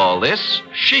spite of all this,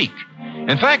 chic.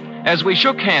 In fact, as we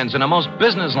shook hands in a most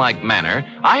businesslike manner,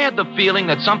 I had the feeling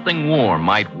that something warm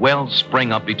might well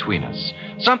spring up between us.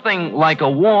 Something like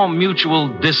a warm mutual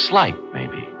dislike,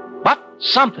 maybe. But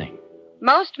something.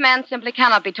 Most men simply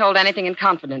cannot be told anything in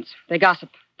confidence. They gossip.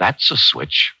 That's a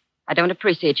switch. I don't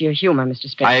appreciate your humor, Mr.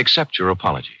 Spade. I accept your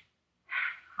apology.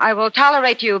 I will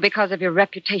tolerate you because of your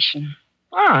reputation.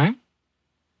 All right.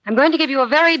 I'm going to give you a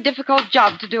very difficult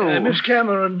job to do. Miss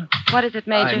Cameron. What is it,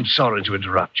 Major? I'm sorry to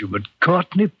interrupt you, but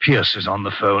Courtney Pierce is on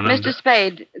the phone. Mr.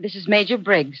 Spade, this is Major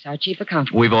Briggs, our chief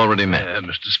accountant. We've already met.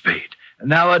 Mr. Spade.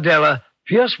 Now, Adela,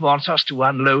 Pierce wants us to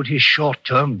unload his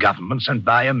short-term governments and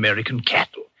buy American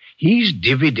cattle. He's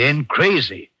dividend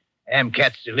crazy.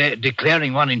 AMCAT's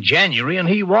declaring one in January, and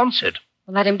he wants it.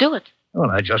 Well, let him do it. Well,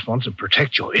 I just want to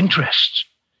protect your interests.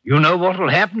 You know what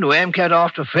will happen to AMCAT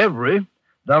after February.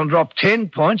 They'll drop 10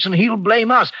 points, and he'll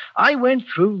blame us. I went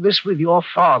through this with your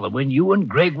father when you and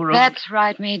Greg were... That's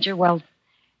right, Major. Well,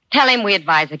 tell him we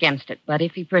advise against it. But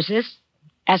if he persists,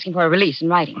 ask him for a release in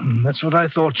writing. That's what I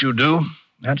thought you'd do.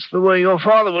 That's the way your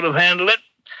father would have handled it.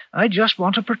 I just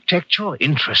want to protect your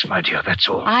interests, my dear, that's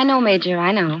all. I know, Major,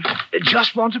 I know.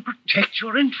 Just want to protect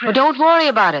your interests. Well, don't worry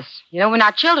about us. You know, we're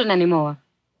not children anymore.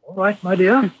 All right, my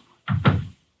dear.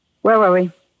 Where were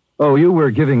we? Oh, you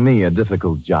were giving me a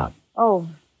difficult job. Oh,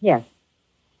 yes.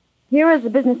 Here is the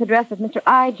business address of Mr.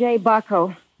 I.J.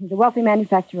 Barco. He's a wealthy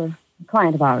manufacturer, a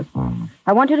client of ours.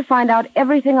 I want you to find out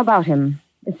everything about him,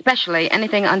 especially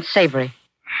anything unsavory.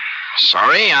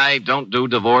 Sorry, I don't do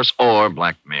divorce or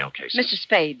blackmail cases. Mr.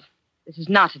 Spade, this is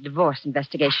not a divorce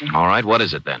investigation. All right, what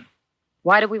is it then?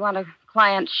 Why do we want a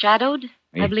client shadowed,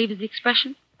 I believe is the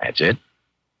expression? That's it?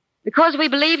 Because we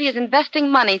believe he is investing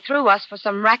money through us for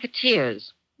some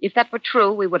racketeers. If that were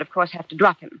true, we would, of course, have to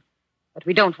drop him. But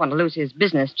we don't want to lose his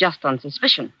business just on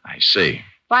suspicion. I see.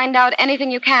 Find out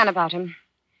anything you can about him.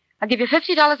 I'll give you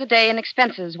 $50 a day in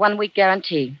expenses, 1 week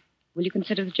guarantee. Will you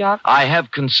consider the job? I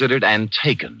have considered and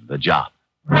taken the job.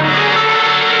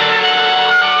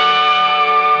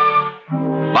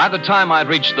 By the time I'd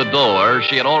reached the door,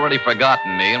 she had already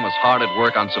forgotten me and was hard at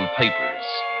work on some papers.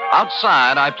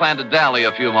 Outside, I planned to dally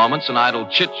a few moments in idle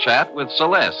chit-chat with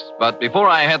Celeste. But before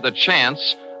I had the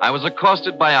chance, I was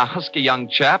accosted by a husky young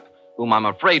chap whom I'm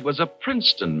afraid was a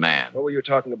Princeton man. What were you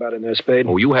talking about in there, Spade?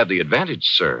 Oh, you have the advantage,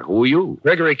 sir. Who are you?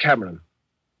 Gregory Cameron.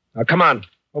 Now, come on.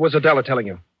 What was Adela telling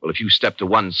you? Well, if you step to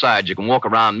one side, you can walk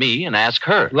around me and ask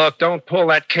her. Look, don't pull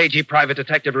that cagey private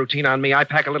detective routine on me. I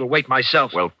pack a little weight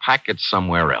myself. Well, pack it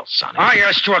somewhere else, Sonny. I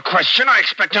asked you a question. I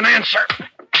expect an answer.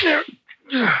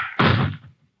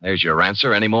 There's your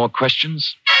answer. Any more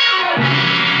questions?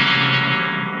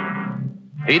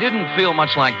 He didn't feel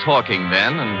much like talking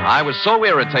then, and I was so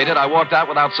irritated I walked out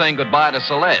without saying goodbye to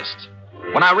Celeste.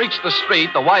 When I reached the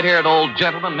street, the white-haired old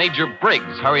gentleman, Major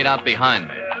Briggs, hurried out behind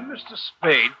me. Mr.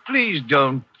 Spade, please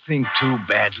don't think too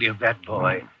badly of that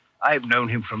boy. I've known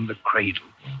him from the cradle.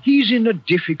 He's in a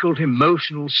difficult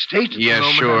emotional state at the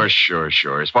moment.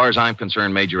 Sure. As far as I'm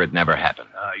concerned, Major, it never happened.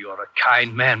 You're a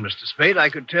kind man, Mr. Spade. I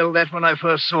could tell that when I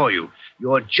first saw you.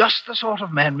 You're just the sort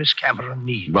of man Miss Cameron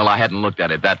needs. Well, I hadn't looked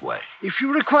at it that way. If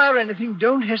you require anything,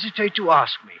 don't hesitate to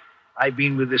ask me. I've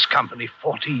been with this company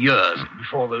 40 years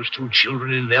before those 2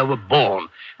 children in there were born,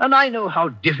 and I know how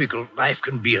difficult life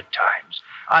can be at times.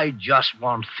 I just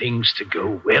want things to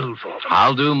go well for them.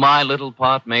 I'll do my little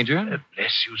part, Major.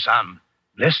 Bless you, son.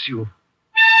 Bless you.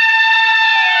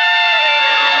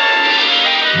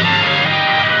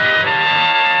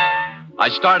 I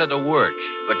started to work.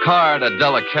 The card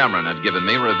Adela Cameron had given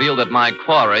me revealed that my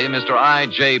quarry, Mr.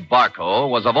 I.J. Barco,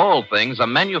 was of all things a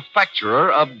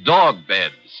manufacturer of dog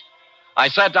beds. I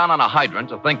sat down on a hydrant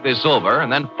to think this over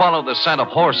and then followed the scent of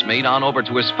horse meat on over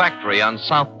to his factory on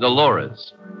South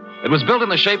Dolores. It was built in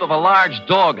the shape of a large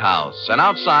doghouse, and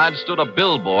outside stood a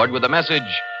billboard with the message,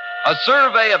 A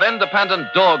survey of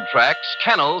independent dog tracks,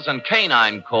 kennels, and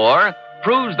canine corps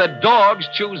proves that dogs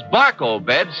choose Barco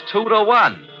beds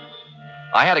 2-1.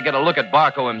 I had to get a look at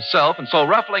Barco himself, and so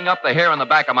ruffling up the hair on the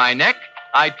back of my neck,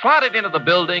 I trotted into the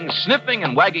building, sniffing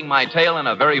and wagging my tail in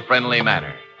a very friendly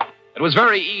manner. It was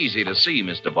very easy to see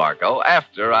Mr. Barco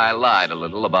after I lied a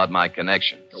little about my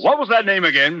connections. What was that name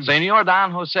again? Senor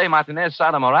Don Jose Martinez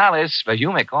Sada Morales, but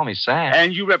you may call me Sam.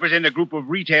 And you represent a group of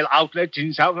retail outlets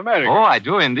in South America. Oh, I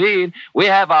do indeed. We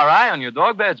have our eye on your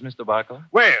dog beds, Mr. Barco.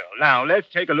 Well, now, let's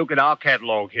take a look at our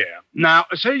catalog here. Now,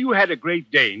 say you had a Great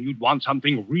Dane. You'd want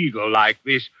something regal like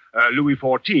this Louis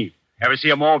XIV. Ever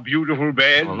see a more beautiful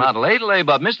bed? Well, not lately,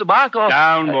 but Mr. Barco...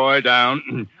 Down, boy,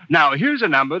 down. Now, here's a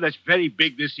number that's very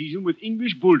big this season with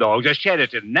English Bulldogs, a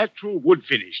Sheraton, natural wood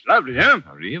finish. Lovely, huh?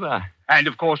 Arriba. And,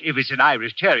 of course, if it's an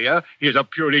Irish Terrier, here's a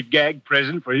purely gag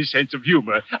present for his sense of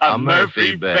humor. A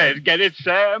Murphy bed. Get it,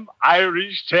 Sam?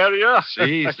 Irish Terrier?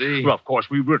 See. Well, of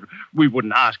course, we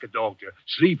wouldn't ask a dog to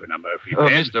sleep in a Murphy Oh,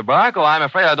 bed. Mr. Barco, I'm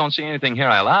afraid I don't see anything here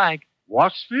I like.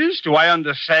 What's this? Do I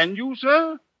understand you,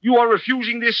 sir? You are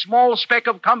refusing this small speck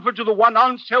of comfort to the one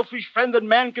unselfish friend that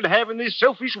man can have in this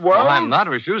selfish world? Well, I'm not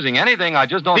refusing anything. I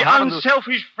just don't The happen to...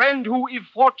 unselfish friend who, if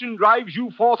fortune drives you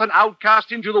forth an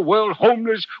outcast into the world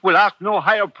homeless, will ask no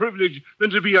higher privilege than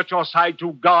to be at your side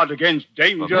to guard against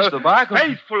danger. But Mr. Barco...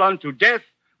 Faithful unto death,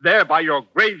 there by your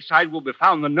graveside will be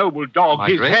found the noble dog, My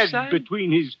his graveside? head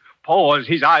between his paws,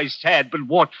 his eyes sad but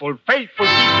watchful, faithful...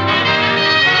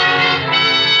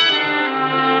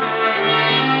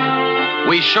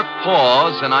 We shook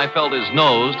paws, and I felt his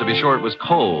nose to be sure it was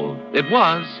cold. It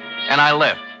was, and I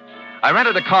left. I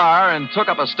rented a car and took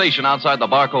up a station outside the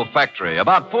Barco factory.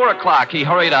 About 4 o'clock, he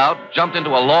hurried out, jumped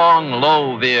into a long,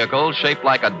 low vehicle shaped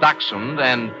like a dachshund,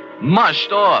 and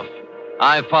mushed off.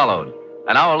 I followed.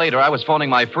 An hour later, I was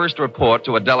phoning my first report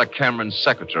to Adela Cameron's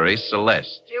secretary,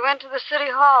 Celeste. You went to the city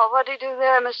hall. What did he do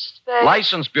there, Mr. Spade?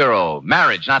 License Bureau.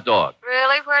 Marriage, not dog.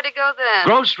 Really? Where'd he go then?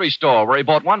 Grocery store, where he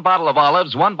bought 1 bottle of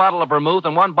olives, 1 bottle of vermouth,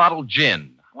 and 1 bottle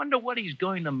gin. I wonder what he's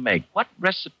going to make. What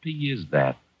recipe is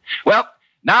that? Well,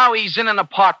 now he's in an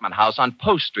apartment house on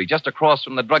Post Street, just across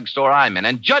from the drugstore I'm in,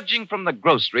 and judging from the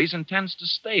groceries, intends to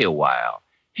stay a while.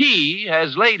 He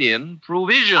has laid in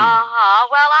provision. Uh-huh.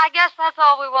 Well, I guess that's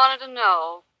all we wanted to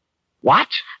know. What?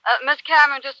 Miss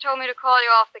Cameron just told me to call you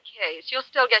off the case. You'll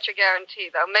still get your guarantee,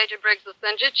 though. Major Briggs will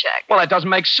send you a check. Well, that doesn't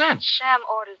make sense. Sam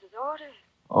orders his orders.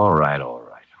 All right.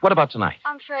 What about tonight?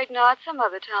 I'm afraid not. Some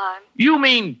other time. You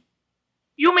mean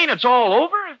it's all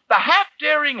over? The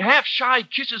half-daring, half-shy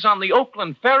kisses on the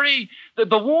Oakland ferry? The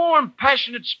warm,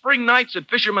 passionate spring nights at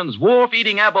Fisherman's Wharf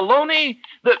eating abalone?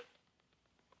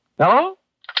 Hello?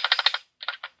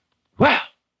 Well.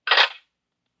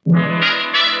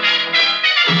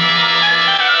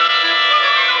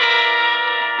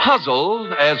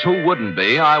 Puzzled, as who wouldn't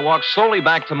be, I walked slowly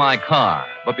back to my car.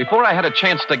 But before I had a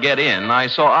chance to get in, I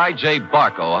saw I.J.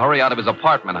 Barco hurry out of his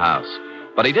apartment house.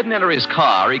 But he didn't enter his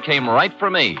car. He came right for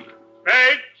me.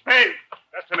 Spade!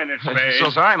 Just a minute, Spade.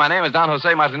 So sorry, my name is Don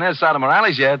Jose Martinez Sada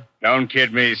Morales yet. Don't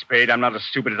kid me, Spade. I'm not as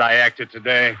stupid as I acted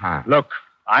today. Look,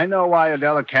 I know why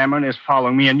Adela Cameron is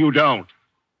following me, and you don't.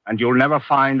 And you'll never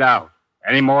find out,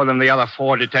 any more than the other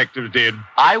 4 detectives did.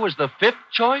 I was the 5th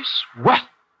choice? Well,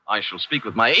 I shall speak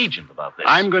with my agent about this.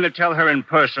 I'm going to tell her in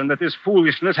person that this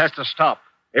foolishness has to stop.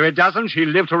 If it doesn't, she'll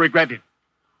live to regret it.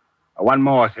 One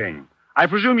more thing. I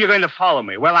presume you're going to follow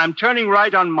me. Well, I'm turning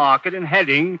right on Market and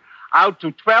heading out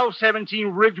to 1217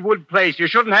 Ridgewood Place. You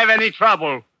shouldn't have any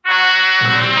trouble.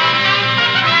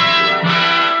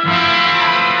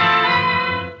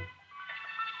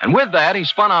 And with that, he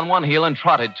spun on one heel and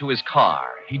trotted to his car.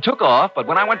 He took off, but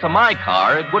when I went to my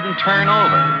car, it wouldn't turn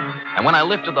over. And when I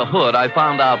lifted the hood, I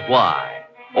found out why.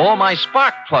 All my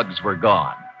spark plugs were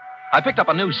gone. I picked up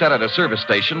a new set at a service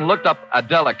station, looked up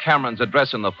Adela Cameron's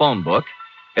address in the phone book.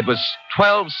 It was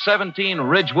 1217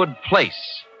 Ridgewood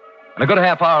Place. And a good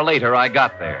half hour later, I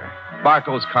got there.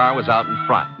 Barco's car was out in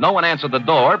front. No one answered the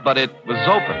door, but it was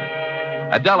open.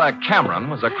 Adela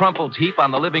Cameron was a crumpled heap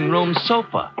on the living room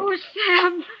sofa. Oh,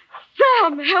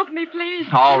 Sam, help me, please.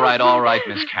 All right,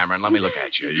 Miss Cameron. Let me look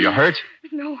at you. You hurt?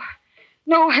 No,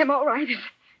 I'm all right.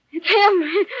 It's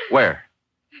him. Where?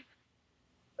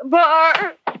 The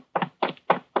bar.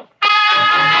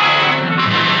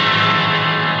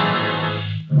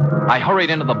 I hurried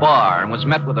into the bar and was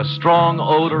met with a strong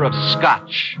odor of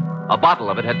scotch. A bottle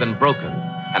of it had been broken,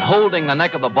 and holding the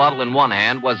neck of the bottle in one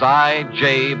hand was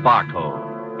I.J.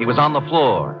 Barco. He was on the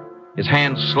floor, his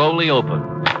hand slowly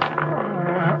open.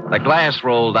 The glass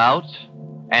rolled out,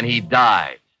 and he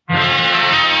died.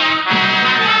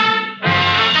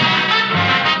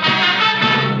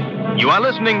 You are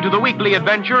listening to the weekly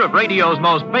adventure of radio's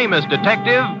most famous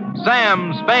detective,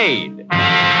 Sam Spade.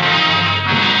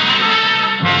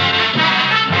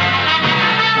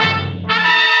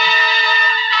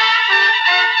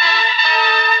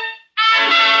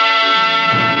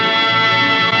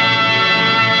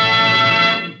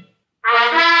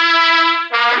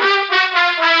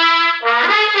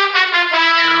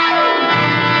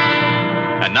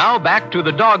 And now back to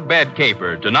the Dog Bed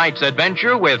Caper, tonight's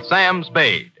adventure with Sam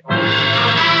Spade.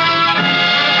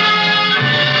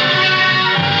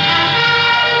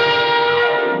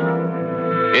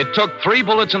 It took 3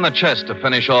 bullets in the chest to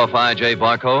finish off I.J.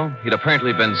 Barco. He'd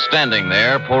apparently been standing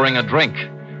there pouring a drink.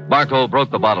 Barco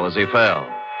broke the bottle as he fell.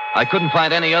 I couldn't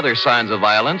find any other signs of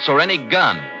violence or any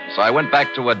gun, so I went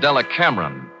back to Adela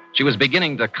Cameron. She was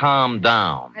beginning to calm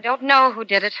down. I don't know who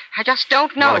did it. I just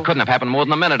don't know. Well, it couldn't have happened more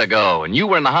than a minute ago, and you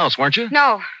were in the house, weren't you?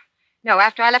 No. No,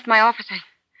 after I left my office, I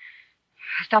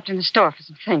stopped in the store for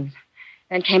some things,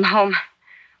 then came home.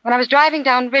 When I was driving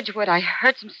down Ridgewood, I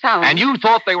heard some sound. And you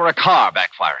thought they were a car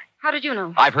backfiring. How did you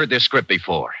know? I've heard this script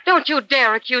before. Don't you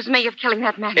dare accuse me of killing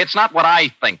that man. It's not what I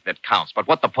think that counts, but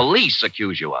what the police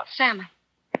accuse you of. Sam,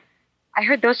 I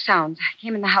heard those sounds. I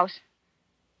came in the house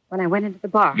when I went into the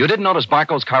bar. You didn't notice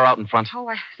Barco's car out in front? Oh,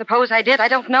 I suppose I did. I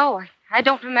don't know. I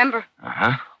don't remember.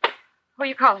 Uh-huh. Who are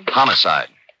you calling? Homicide.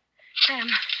 Sam,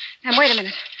 wait a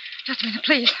minute. Just a minute,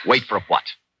 please. Wait for what?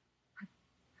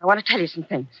 I want to tell you some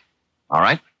things. All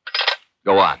right.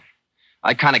 Go on.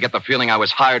 I kind of get the feeling I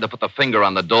was hired to put the finger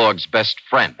on the dog's best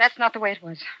friend. That's not the way it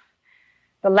was.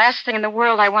 The last thing in the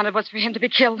world I wanted was for him to be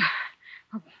killed.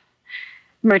 Oh,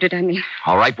 murdered, I mean.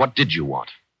 All right, what did you want?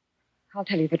 I'll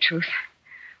tell you the truth.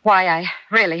 Why I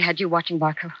really had you watching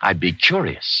Barco. I'd be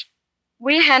curious.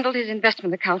 We handled his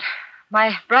investment account.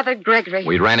 My brother Gregory...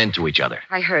 We ran into each other.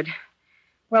 I heard.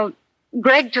 Well,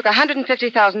 Greg took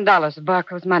 $150,000 of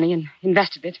Barco's money and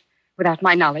invested it, without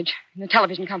my knowledge, in a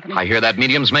television company. I hear that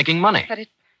medium's making money. But it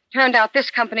turned out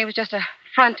this company was just a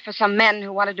front for some men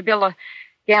who wanted to build a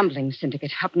gambling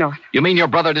syndicate up north. You mean your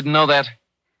brother didn't know that?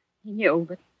 He knew,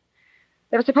 but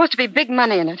there was supposed to be big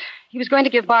money in it. He was going to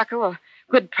give Barco a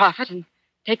good profit and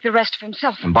take the rest for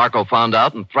himself. And Barco found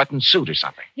out and threatened suit or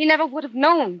something. He never would have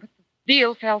known, but the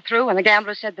deal fell through and the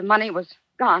gambler said the money was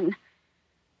gone.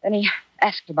 Then he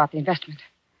asked about the investment.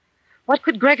 What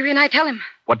could Gregory and I tell him?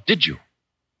 What did you?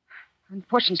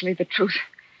 Unfortunately, the truth.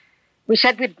 We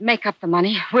said we'd make up the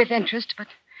money with interest, but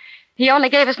he only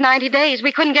gave us 90 days.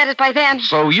 We couldn't get it by then.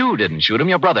 So you didn't shoot him,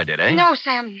 your brother did, eh? No,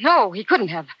 Sam, no, he couldn't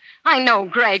have. I know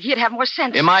Greg. He'd have more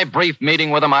sense. In my brief meeting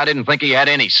with him, I didn't think he had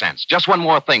any sense. Just one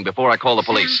more thing before I call the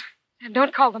police. Sam,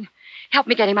 don't call them. Help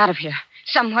me get him out of here.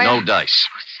 Somewhere. No dice.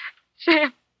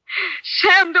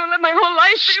 Sam, don't let my whole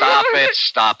life be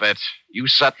Stop it. You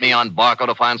set me on Barco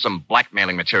to find some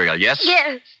blackmailing material, yes?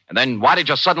 Yes. And then why did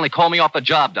you suddenly call me off the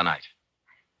job tonight?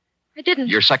 I didn't.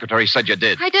 Your secretary said you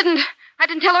did. I didn't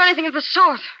tell her anything of the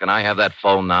sort. Can I have that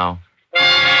phone now?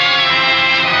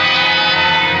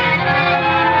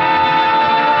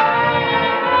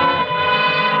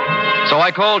 So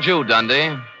I called you,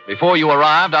 Dundee. Before you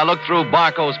arrived, I looked through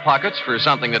Barco's pockets for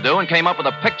something to do and came up with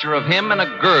a picture of him and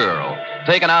a girl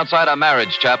taken outside a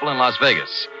marriage chapel in Las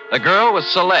Vegas. The girl was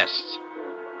Celeste,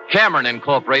 Cameron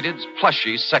Incorporated's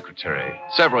plushy secretary,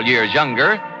 several years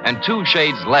younger and 2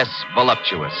 shades less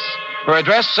voluptuous. Her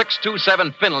address,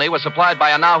 627 Finley, was supplied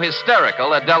by a now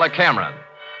hysterical Adela Cameron.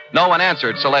 No one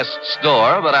answered Celeste's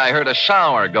door, but I heard a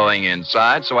shower going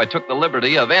inside, so I took the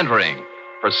liberty of entering,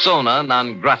 persona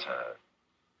non grata.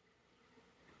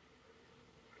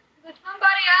 Is there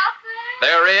somebody out there?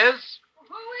 There is.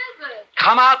 Who is it?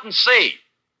 Come out and see.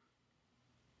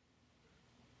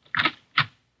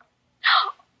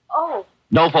 Oh.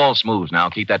 No false moves now.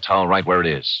 Keep that towel right where it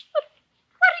is.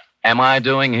 Am I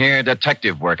doing here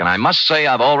detective work? And I must say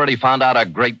I've already found out a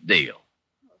great deal.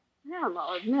 Sam,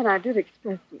 I'll admit I did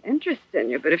express some interest in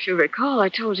you, but if you recall, I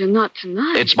told you not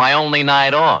tonight. It's my only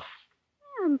night off.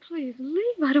 Sam, please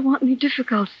leave. I don't want any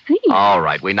difficult scenes. All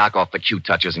right, we knock off the cute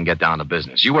touches and get down to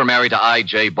business. You were married to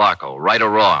I.J. Barco, right or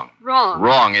wrong? Wrong.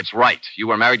 Wrong, it's right. You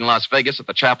were married in Las Vegas at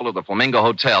the chapel of the Flamingo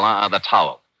Hotel, the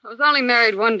towel. I was only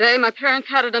married one day. My parents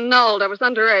had it annulled. I was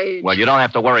underage. Well, you don't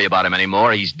have to worry about him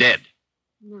anymore. He's dead.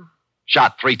 No.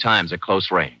 Shot 3 times at close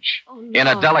range. Oh, no. In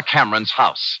Adela Cameron's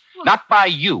house. What? Not by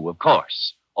you, of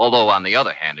course. Although, on the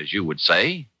other hand, as you would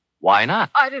say, why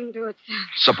not? I didn't do it, Sam.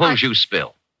 Suppose you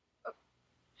spill.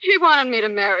 He wanted me to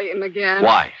marry him again.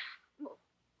 Why?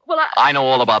 Well, I know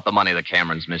all about the money the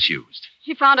Camerons misused.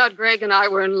 He found out Greg and I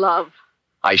were in love.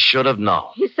 I should have known.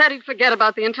 He said he'd forget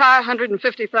about the entire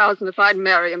 $150,000 if I'd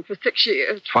marry him for 6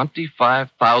 years.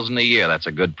 $25,000 a year. That's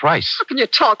a good price. How can you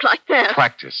talk like that?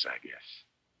 Practice, I guess.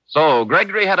 So,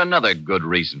 Gregory had another good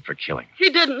reason for killing him. He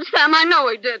didn't, Sam. I know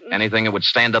he didn't. Anything that would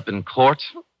stand up in court?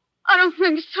 I don't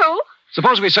think so.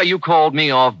 Suppose we say you called me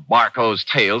off Barco's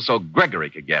tail so Gregory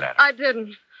could get at it. I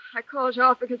didn't. I called you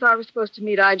off because I was supposed to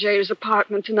meet I.J. at his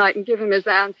apartment tonight and give him his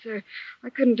answer. I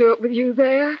couldn't do it with you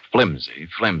there.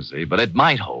 Flimsy, but it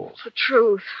might hold. It's the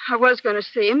truth. I was going to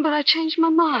see him, but I changed my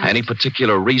mind. Any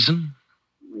particular reason?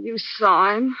 You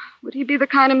saw him. Would he be the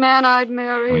kind of man I'd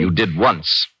marry? Well, you did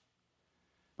once.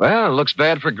 Well, it looks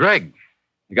bad for Greg.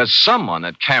 Because someone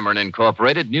at Cameron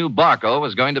Incorporated knew Barco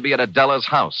was going to be at Adela's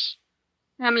house.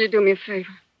 Sam, will you do me a favor?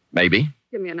 Maybe.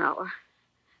 Give me an hour.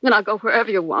 Then I'll go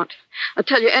wherever you want. I'll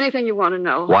tell you anything you want to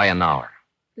know. Why an hour?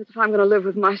 Because if I'm going to live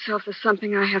with myself, there's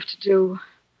something I have to do.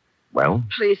 Well?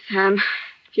 Please, Sam.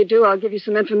 If you do, I'll give you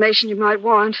some information you might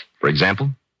want. For example?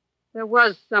 There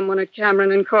was someone at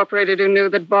Cameron Incorporated who knew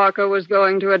that Barco was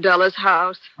going to Adela's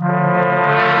house.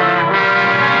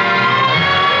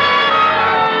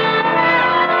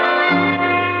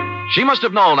 She must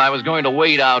have known I was going to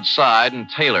wait outside and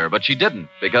tail her, but she didn't,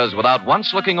 because without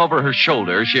once looking over her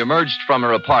shoulder, she emerged from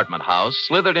her apartment house,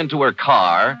 slithered into her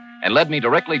car, and led me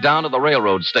directly down to the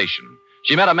railroad station.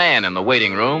 She met a man in the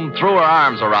waiting room, threw her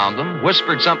arms around him,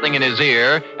 whispered something in his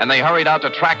ear, and they hurried out to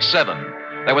track 7.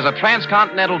 There was a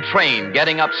transcontinental train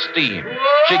getting up steam.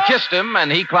 She kissed him, and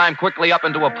he climbed quickly up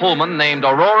into a Pullman named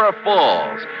Aurora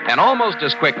Falls. And almost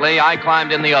as quickly, I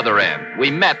climbed in the other end. We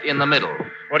met in the middle.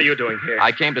 What are you doing here?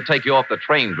 I came to take you off the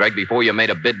train, Greg, before you made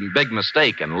a big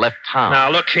mistake and left town.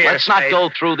 Now, look here, Let's not Spade. go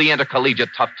through the intercollegiate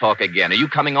tough talk again. Are you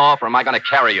coming off, or am I going to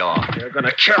carry you off? You're going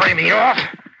to carry me off?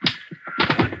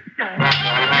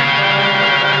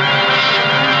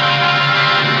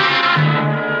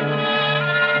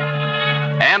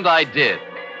 And I did.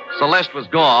 Celeste was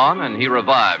gone, and he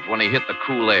revived when he hit the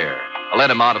cool air. I let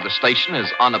him out of the station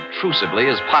as unobtrusively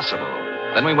as possible.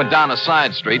 Then we went down a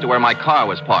side street to where my car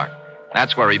was parked.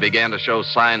 That's where he began to show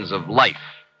signs of life.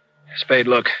 Spade,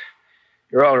 look.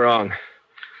 You're all wrong.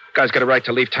 Guy's got a right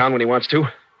to leave town when he wants to.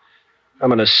 I'm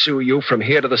going to sue you from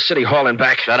here to the city hall and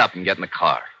back. Shut up and get in the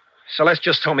car. Celeste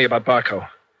just told me about Barco.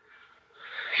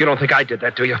 You don't think I did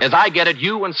that, do you? As I get it,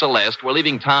 you and Celeste were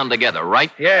leaving town together,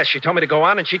 right? Yeah, she told me to go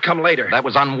on and she'd come later. That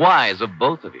was unwise of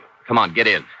both of you. Come on, get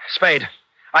in. Spade,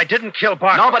 I didn't kill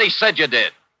Barco. Nobody said you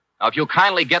did. Now, if you'll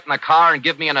kindly get in the car and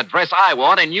give me an address I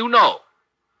want, and you know,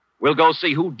 we'll go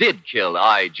see who did kill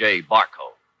I.J. Barco.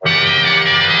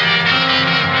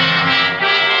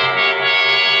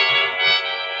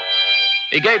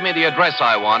 He gave me the address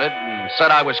I wanted and said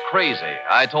I was crazy.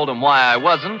 I told him why I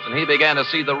wasn't, and he began to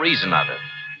see the reason of it.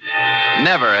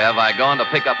 Never have I gone to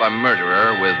pick up a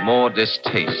murderer with more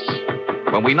distaste.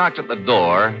 When we knocked at the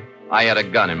door, I had a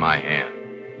gun in my hand,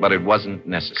 but it wasn't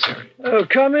necessary. Oh,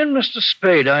 come in, Mr.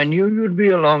 Spade. I knew you'd be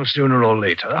along sooner or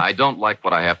later. I don't like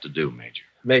what I have to do, Major.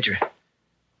 Major,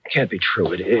 it can't be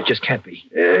true. It just can't be.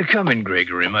 Come in,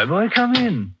 Gregory, my boy. Come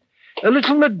in. A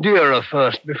little Madeira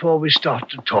first before we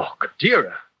start to talk.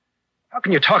 Madeira? How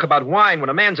can you talk about wine when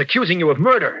a man's accusing you of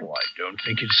murder? Oh, I don't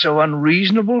think it's so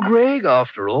unreasonable, Greg.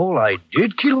 After all, I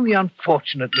did kill the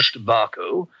unfortunate Mr.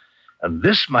 Barco, and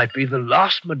this might be the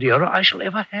last Madeira I shall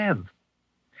ever have.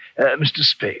 Mr.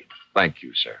 Spade. Thank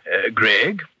you, sir.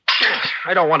 Greg?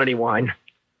 I don't want any wine.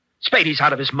 Spadey's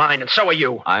out of his mind, and so are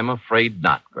you. I'm afraid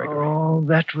not, Gregory. Oh,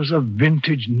 that was a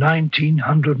vintage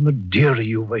 1900 Madeira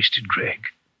you wasted, Greg.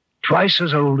 Twice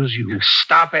as old as you.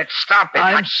 Stop it.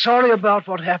 I'm sorry about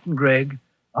what happened, Greg.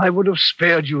 I would have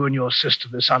spared you and your sister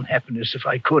this unhappiness if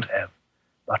I could have.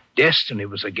 But destiny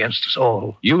was against us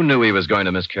all. You knew he was going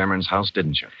to Miss Cameron's house,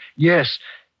 didn't you? Yes.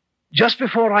 Just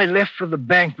before I left for the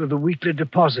bank with the weekly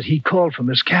deposit, he called for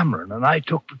Miss Cameron, and I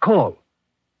took the call.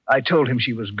 I told him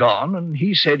she was gone, and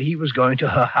he said he was going to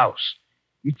her house.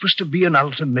 It was to be an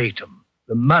ultimatum.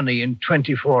 The money in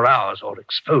 24 hours or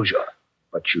exposure.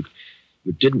 But you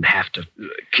didn't have to...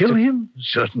 Kill him?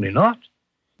 Certainly not.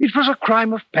 It was a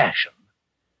crime of passion.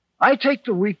 I take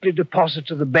the weekly deposit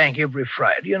to the bank every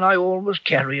Friday, and I always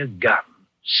carry a gun.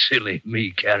 Silly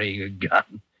me carrying a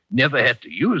gun. Never had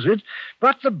to use it,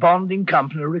 but the bonding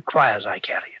company requires I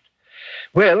carry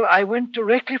it. Well, I went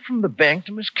directly from the bank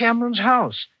to Miss Cameron's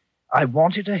house. I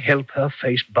wanted to help her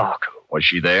face Barco. Was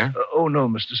she there? Oh, no,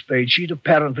 Mr. Spade. She'd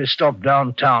apparently stopped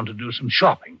downtown to do some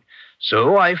shopping.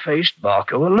 So I faced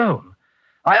Barco alone.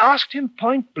 I asked him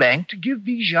point blank to give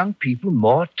these young people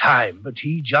more time, but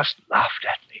he just laughed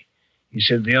at me. He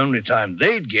said the only time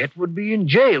they'd get would be in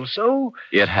jail, so...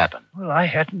 It happened. Well, I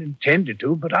hadn't intended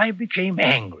to, but I became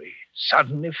angry.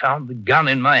 suddenly found the gun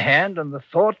in my hand, and the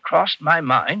thought crossed my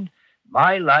mind,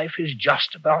 my life is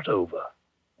just about over,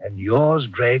 and yours,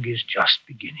 Greg, is just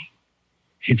beginning.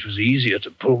 It was easier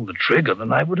to pull the trigger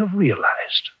than I would have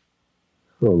realized.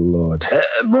 Oh, Lord.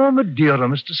 More Madeira,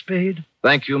 Mr. Spade?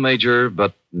 Thank you, Major,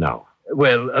 but no.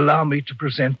 Well, allow me to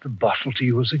present the bottle to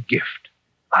you as a gift.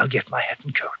 I'll get my hat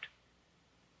and coat.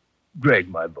 Greg,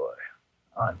 my boy,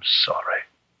 I'm sorry.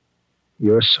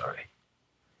 You're sorry.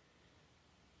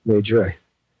 Major,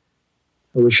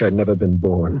 I wish I'd never been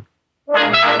born.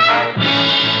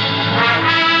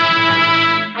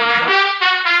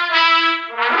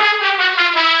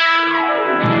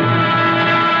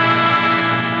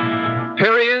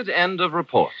 Period. End of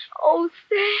report. Oh,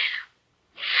 Sam,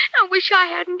 I wish I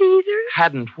hadn't either.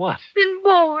 Hadn't what? Been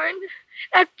born.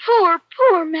 That poor,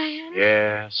 poor man.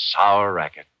 Yes, sour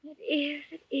racket.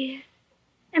 It is.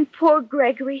 And poor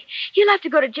Gregory. He'll have to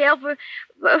go to jail for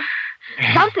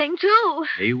something, too.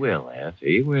 He will, Eth.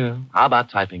 He will. How about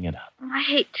typing it up? I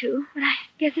hate to, but I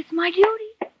guess it's my duty.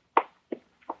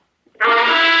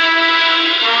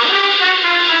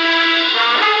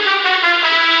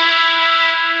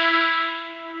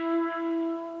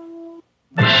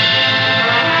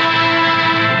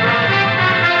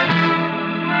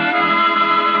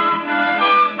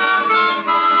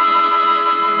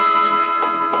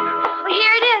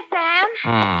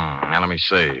 Now, let me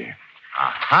see.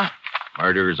 Uh-huh.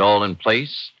 Murder's all in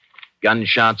place.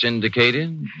 Gunshots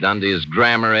indicated. Dundee's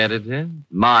grammar edited.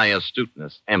 My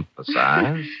astuteness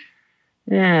emphasized.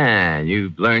 Yeah,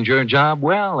 you've learned your job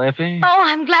well, Effie. Oh,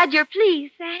 I'm glad you're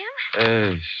pleased,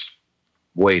 Sam.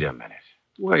 Wait a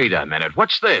minute.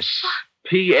 What's this?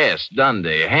 P.S.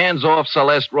 Dundee. Hands off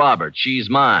Celeste Roberts. She's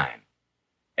mine.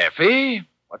 Effie,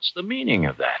 what's the meaning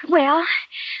of that? Well,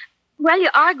 you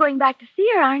are going back to see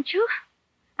her, aren't you?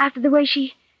 After the way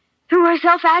she threw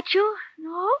herself at you?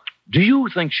 No? Do you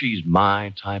think she's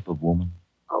my type of woman?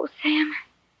 Oh, Sam,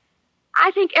 I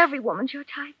think every woman's your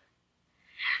type.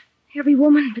 Every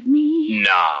woman but me.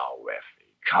 Now, Effie,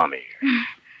 come here.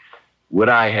 Would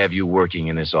I have you working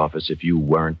in this office if you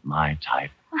weren't my type?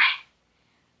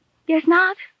 Guess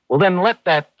not. Well, then let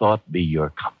that thought be your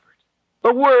comfort.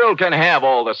 The world can have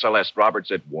all the Celeste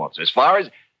Roberts it wants. As far as...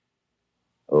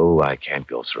 Oh, I can't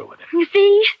go through with it. You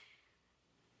see?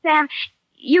 Sam,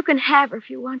 you can have her if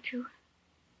you want to.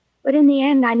 But in the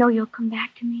end, I know you'll come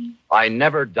back to me. I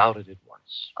never doubted it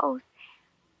once. Oh, Sam,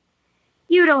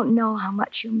 you don't know how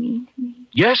much you mean to me.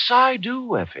 Yes, I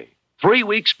do, Effie. 3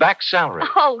 weeks back salary.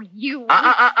 Oh, you.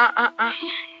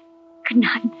 Good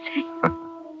night,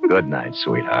 Sam. Good night,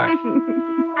 sweetheart.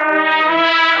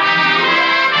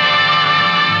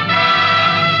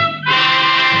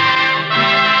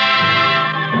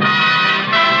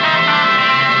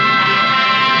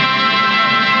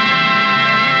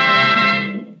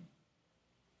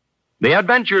 The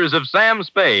Adventures of Sam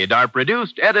Spade are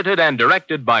produced, edited, and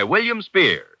directed by William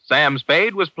Spear. Sam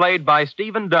Spade was played by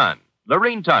Stephen Dunn.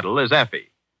 Lorene Tuttle is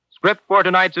Effie. Script for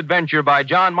tonight's adventure by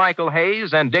John Michael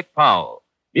Hayes and Dick Powell.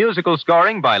 Musical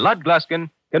scoring by Lud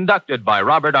Gluskin, conducted by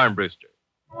Robert Armbruster.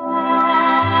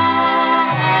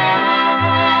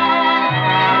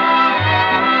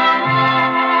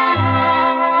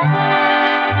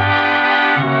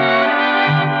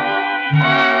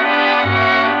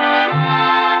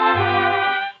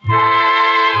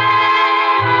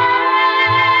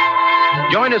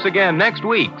 Join us again next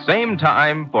week, same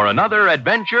time, for another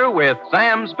adventure with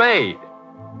Sam Spade.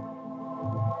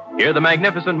 Hear the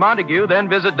magnificent Montague, then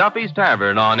visit Duffy's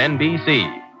Tavern on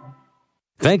NBC.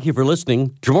 Thank you for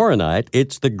listening. Tomorrow night,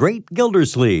 it's The Great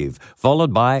Gildersleeve,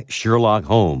 followed by Sherlock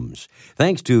Holmes.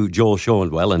 Thanks to Joel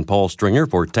Schoenwell and Paul Stringer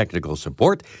for technical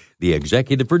support. The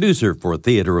executive producer for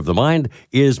Theater of the Mind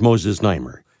is Moses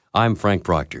Neimer. I'm Frank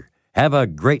Proctor. Have a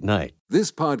great night.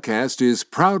 This podcast is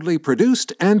proudly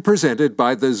produced and presented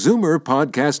by the Zoomer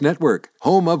Podcast Network,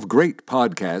 home of great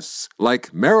podcasts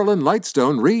like Marilyn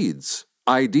Lightstone Reads,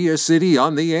 Idea City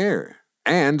on the Air,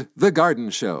 and The Garden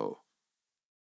Show.